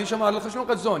كتاوى قديشة مار لخشلون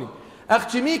قد زوني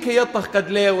أختي ميكا يطخ قد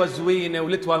ليوة زوينة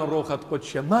ولتوال روخة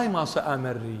قدشة ماي ماصة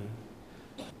أمري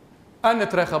أنا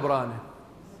ترى خبرانة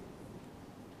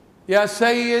يا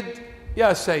سيد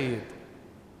يا سيد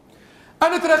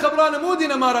أنا ترى خبرانة مو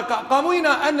دينا ما رقع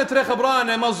قاموينا أنا ترى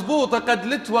خبرانة مضبوطة قد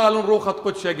لتوال روخة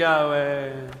قدشة قاوة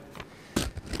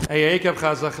أي هيك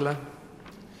بخازخلة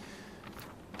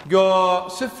جو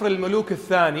سفر الملوك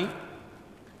الثاني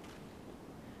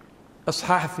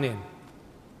أصحاح 2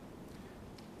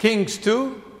 Kings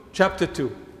 2 chapter 2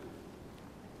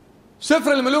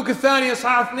 سفر الملوك الثاني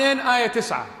أصحاح 2 آية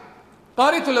 9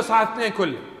 قريت الأصحاح 2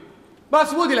 كله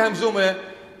بس مو دي الهمزومة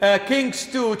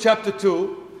Kings 2 chapter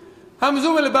 2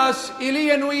 همزومة لباس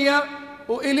إيليا نوية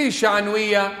وإليشا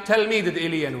عنوية تلميذ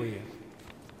إيليا نوية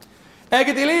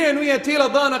أجد إيليا نوية تيلا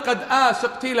ضانا قد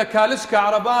آسق تيلا كالسكا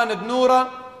عربان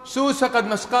دنورة سوسة قد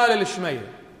مسقال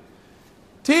الشمية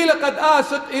تيلا قد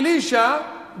آسق إليشا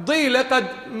ضيلة قد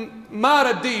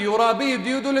مارد ديو رابي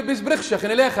ديو دول بيس برخشة خن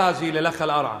ليه خازيلة لخ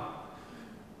الأرعى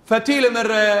فتيلا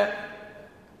مرة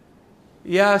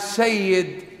يا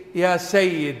سيد يا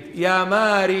سيد يا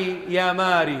ماري يا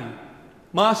ماري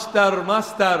ماستر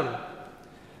ماستر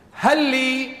هل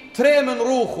لي تري من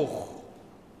روخخ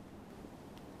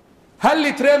هل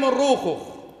لي تري من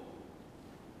روخخ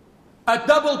a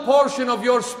double portion of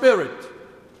your spirit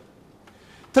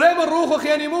تري من روخخ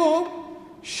يعني مو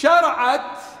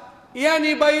شرعت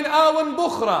يعني بين آون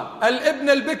بخرة الابن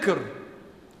البكر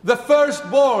the first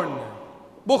born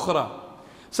بخرة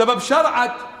سبب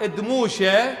شرعت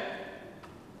دموشة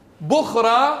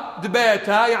بخرة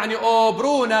دبيتا يعني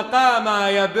أوبرونا قاما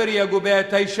يا بريا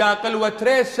قبيتا يشاقل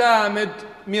وتري سامد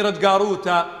ميرد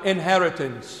قاروتا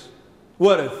inheritance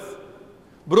ورث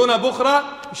برونا بخرة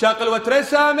يشاقل وتري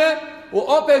سامد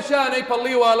وأوبي شانا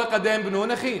يبالي والا قدام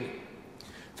بنونا خين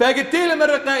فقلت لي من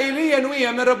رقائلية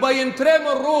نوية من بين تري من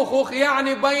روخوخ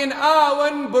يعني بين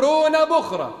آون برونا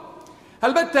بخرة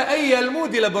هل بتا أي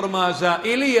المودي لبرمازة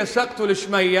إلي سقط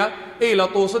الشمية إلى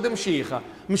طوصد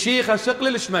مشيخة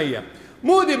سقل الشمية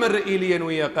مودي مرة إلي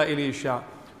نوية قائلي الشعب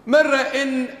مرة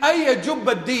إن أي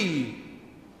جبة دي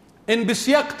إن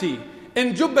بسيقتي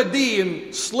إن جبة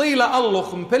دي صليلة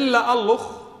ألخ مبلة ألخ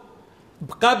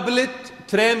بقبلت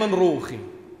تري من روخي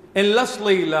إن لا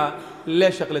صليلة لا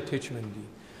شغلت هيك من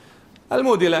دي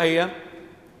المودي لأي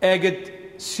أجد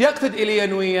سيقتد إلي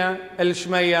نوية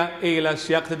الشمية إلى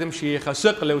سيقتد مشيخة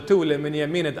سقلة وتولة من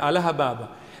يمين علىها بابا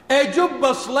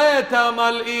أجب صليتها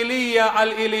مال إيليا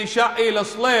على الإليشع إلى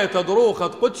صليتها دروخة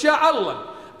قدشة الله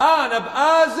أنا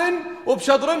بآزن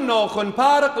وبشدر النوخن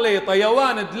بارق ليطة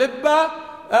يوان دلبة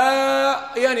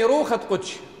يعني روخة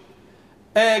قدشة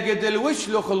أجد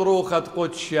الوشلخ الروخة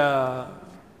قدشة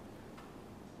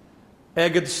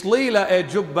أجد صليلة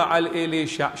أجب على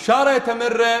الإليشع شارت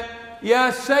مرة يا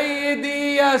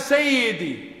سيدي يا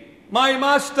سيدي ماي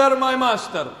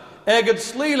ماستر اجد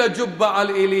صليلة جبة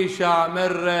على الإليشع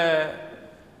مرة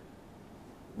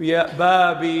يا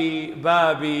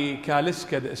بابي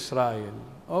كالسكد إسرائيل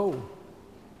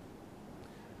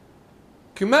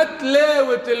كمت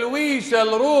ليوة الويشة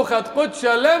الروخة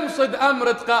قدشة لمصد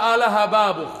أمرت قالها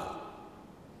بابخ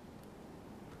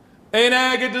إن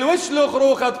اجد الوشلخ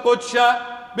روخة قدشة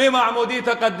بمعمودية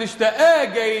قدشت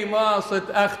اجي ماصت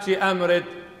اختي امرت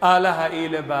آلها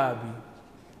الى بابي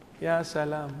يا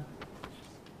سلام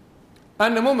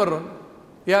انا ممر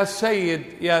يا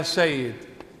سيد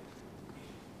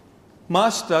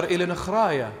ماستر الى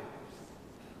نخرايا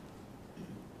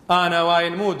انا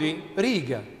واين مودي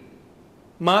ريقا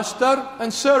ماستر اند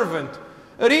سيرفنت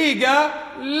ريقا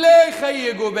ليه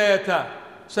خيقوا بيته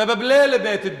سبب ليه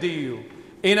لبيت الديو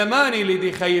إنا ماني اللي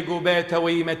دي خيقوا بيته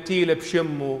ويمتيل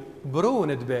بشمه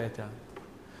برونة بيته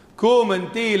كوم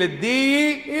انتيل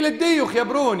إلى الديوخ يا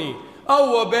بروني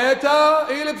أو بيته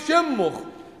إلى بشمخ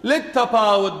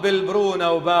للتفاوض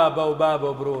بالبرونة وبابا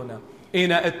وبرونة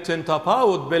إنا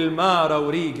التنتفاوض بالمارة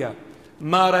وريقة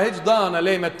مارة هجدانة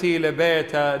ليه متيل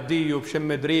بيته ديو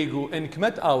بشم دريقو إنك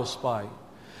مت أو سباي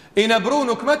إنا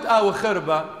برونو كمت أو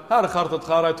خربة هار خارطة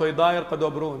خارطة يضاير قدو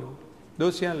برونو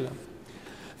دوس يلا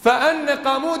فأن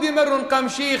قامودي مر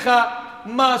قمشيخة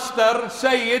ماستر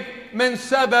سيد من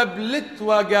سبب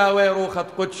لتوقاوي روخة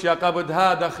قدشة قبض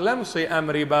هذا خلمصي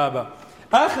أمري بابا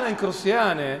أخنا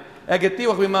كريستيانة أقتي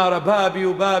وخ بمارة بابي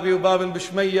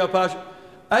بشمية باش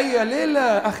أي ليلة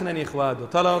أخنا إخوادو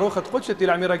ترى روخة قدشة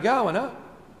العميرة قاونا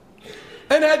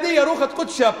إن هذه روخة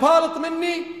قدشة بالط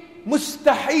مني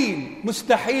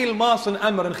مستحيل ماصن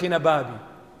أمر خينا بابي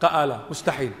قالا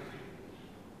مستحيل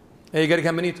أي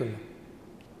قريكها منيتو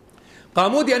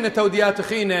قامودي أن توديات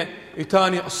خينا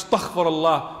إتاني استغفر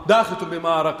الله داخت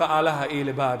بمارة قالها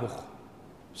إلى بابخ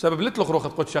سبب لتلخ روخة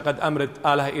قدشة قد أمرت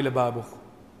آلها إلى بابخ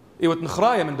إيوت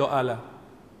نخرايا من دو آلها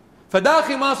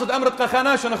فداخي ماصد أمرت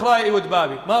قخاناش نخرايا إيوت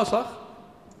بابي ما صخ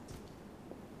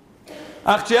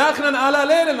أختي أخنا آلها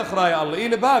ليلة نخرايا الله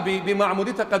إلى بابي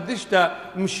بمعمودية قدشتا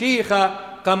مشيخة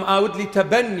قام آود لي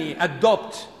تبني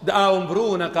أدوبت داوم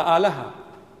برونة قالها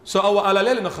أو على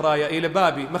ليلة نخرايا إلى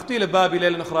بابي مختيل بابي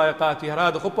ليلة نخرايا قاتي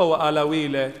هذا خبة وآلا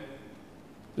ويلة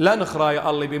لا نخرايا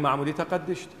الله بمعمودية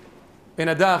قدشت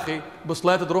إن داخي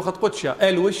بصلاة دروخة قدشة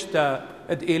الوشتا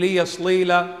إيليا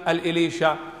صليلة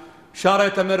الإليشع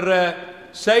شارت مر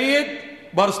سيد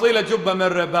برصليلة جبة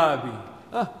مر بابي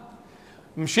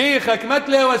مشيخك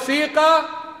متله وثيقة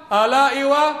آلائي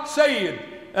وسيد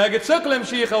قد سقل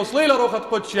مشيخة وصليلة روخة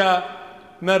قدشة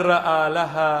مر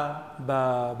آلها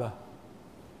بابا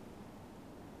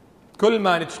كل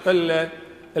ما نتشقل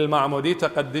المعمودية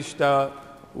قدشتا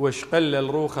وشقل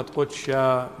الروخة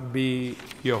قدشة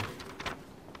بيوم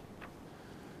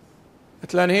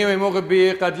اتلان هيوي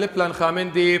مغبي قد لبلان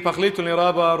خامندي فخليتو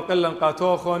نرابا رقلن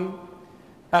قاتوخن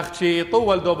اختي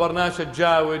طول دو برناش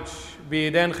تجاوج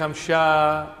بيدين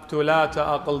خمشا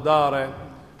تولاتة اقل داره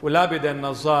ولا بيدين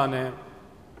نظانة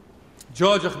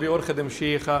جوجخ بيورخد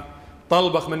مشيخة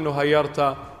طلبخ منه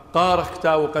هيرتا قارخ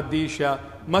كتاو قديشة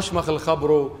مشمخ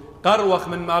الخبرو قروخ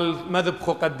من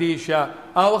مذبخو قديشة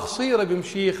أو خصيرة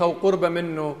بمشيخة وقربة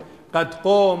منه قد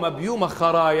قوم بيوم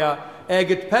خرايا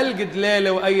قد بلقد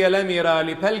ليلة وأي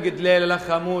لميرالي بلقد ليلة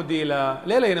لخمودي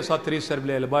ليلة ينصات تريسر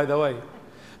بليلة باي ذا واي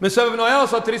من سبب أنه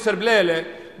يوصل تريسر بليلة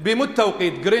بمت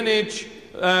توقيت غرينيتش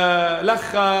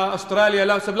لخا أستراليا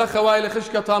لاسب لخا وايلة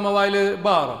خشكة طامة وايلة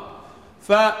بارة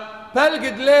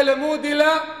فبلقد ليلة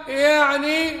مودلة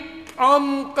يعني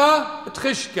عمقة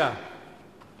تخشكة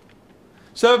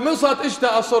سبب من صات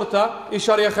اشتا أصرتا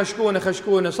إشار يا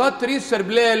خشكونة صات تريسر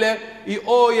بليلة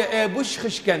يأويا بوش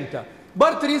خشكنتا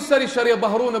بار تريسر إشار يا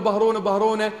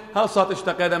بهرونة ها صات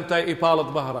اشتا قدمتا إبالة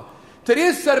بهرة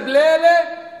تريسر بليلة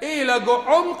إيلاقو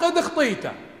عمق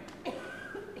دخطيتا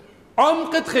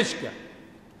عمق تخشكة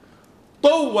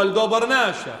طول دو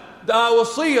برناشة دا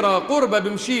وصيرة قربة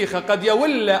بمشيخة قد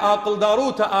يولى آقل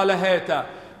داروتا آلهيتا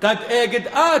قد اجد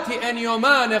آتي ان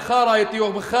يومان خرايتي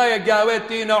وبخايا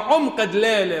قاويتينا عمق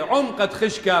دليلة عمق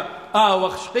خشكة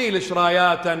آوخ شقيل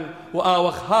شراياتا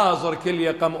وآوخ هازر كل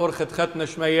يقم أرخت ختنا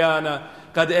شميانا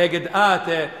قد اجد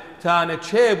آتي تانت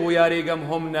شيبو يا ريقم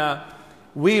همنا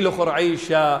ويلخ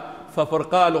رعيشة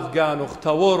ففرقالخ قانخ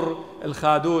تور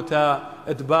الخادوتا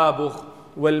ادبابخ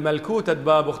والملكوتة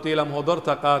دبابخ تيلم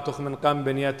هضرتا قاتخ من قم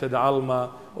بنيتد علما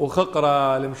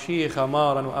وخقرة لمشيخة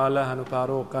مارا وآلها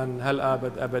وطاروقا هل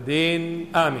آبد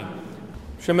أبدين آمين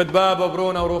شمد بابا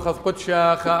برونا وروخة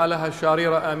قدشة خالها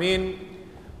الشاريرة آمين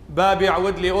بابي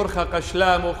عود لي أرخى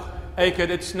قشلامخ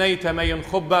أيكد اتسنيت مين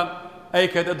خبة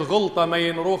أيكد اتغلطة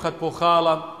مين روخة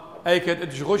بخالة أيكد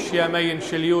اتجغشية مين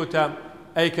شليوتة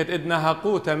أيكد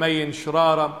اتنهقوتة مين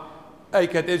شرارة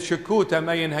أيكد اتشكوتة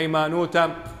مين هيمانوتة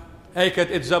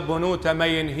أيكد اتزبنوتة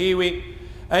مين هيوي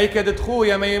أيكد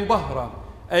اتخوية مين بهرة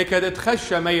أيكد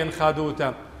اتخشى مين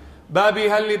خادوتة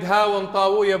بابي هل دهاون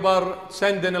طاوية بر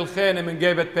سندن الخينة من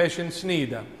جيبة بيشن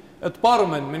سنيدة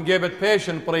اتبرمن من جيبة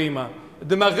بيشن بريمة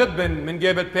دمغبن من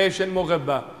جيبة بيشن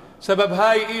مغبة سبب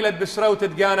هاي إيلت بسروت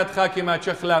تقانت خاكي ما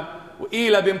تشخلة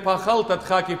وإيلة بمباخلتت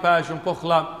خاكي باشن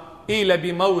بخلة إيلة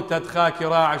بموتت خاكي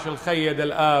راعش الخيد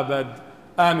الآبد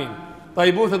آمين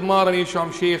طيبوث دمارن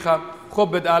يشعم شيخة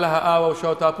خبد آلها آوى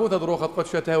وشوتابوث دروخة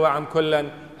قدشته وعم كلا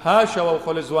هاشوا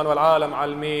وخلزوان والعالم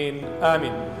علمين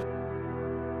آمين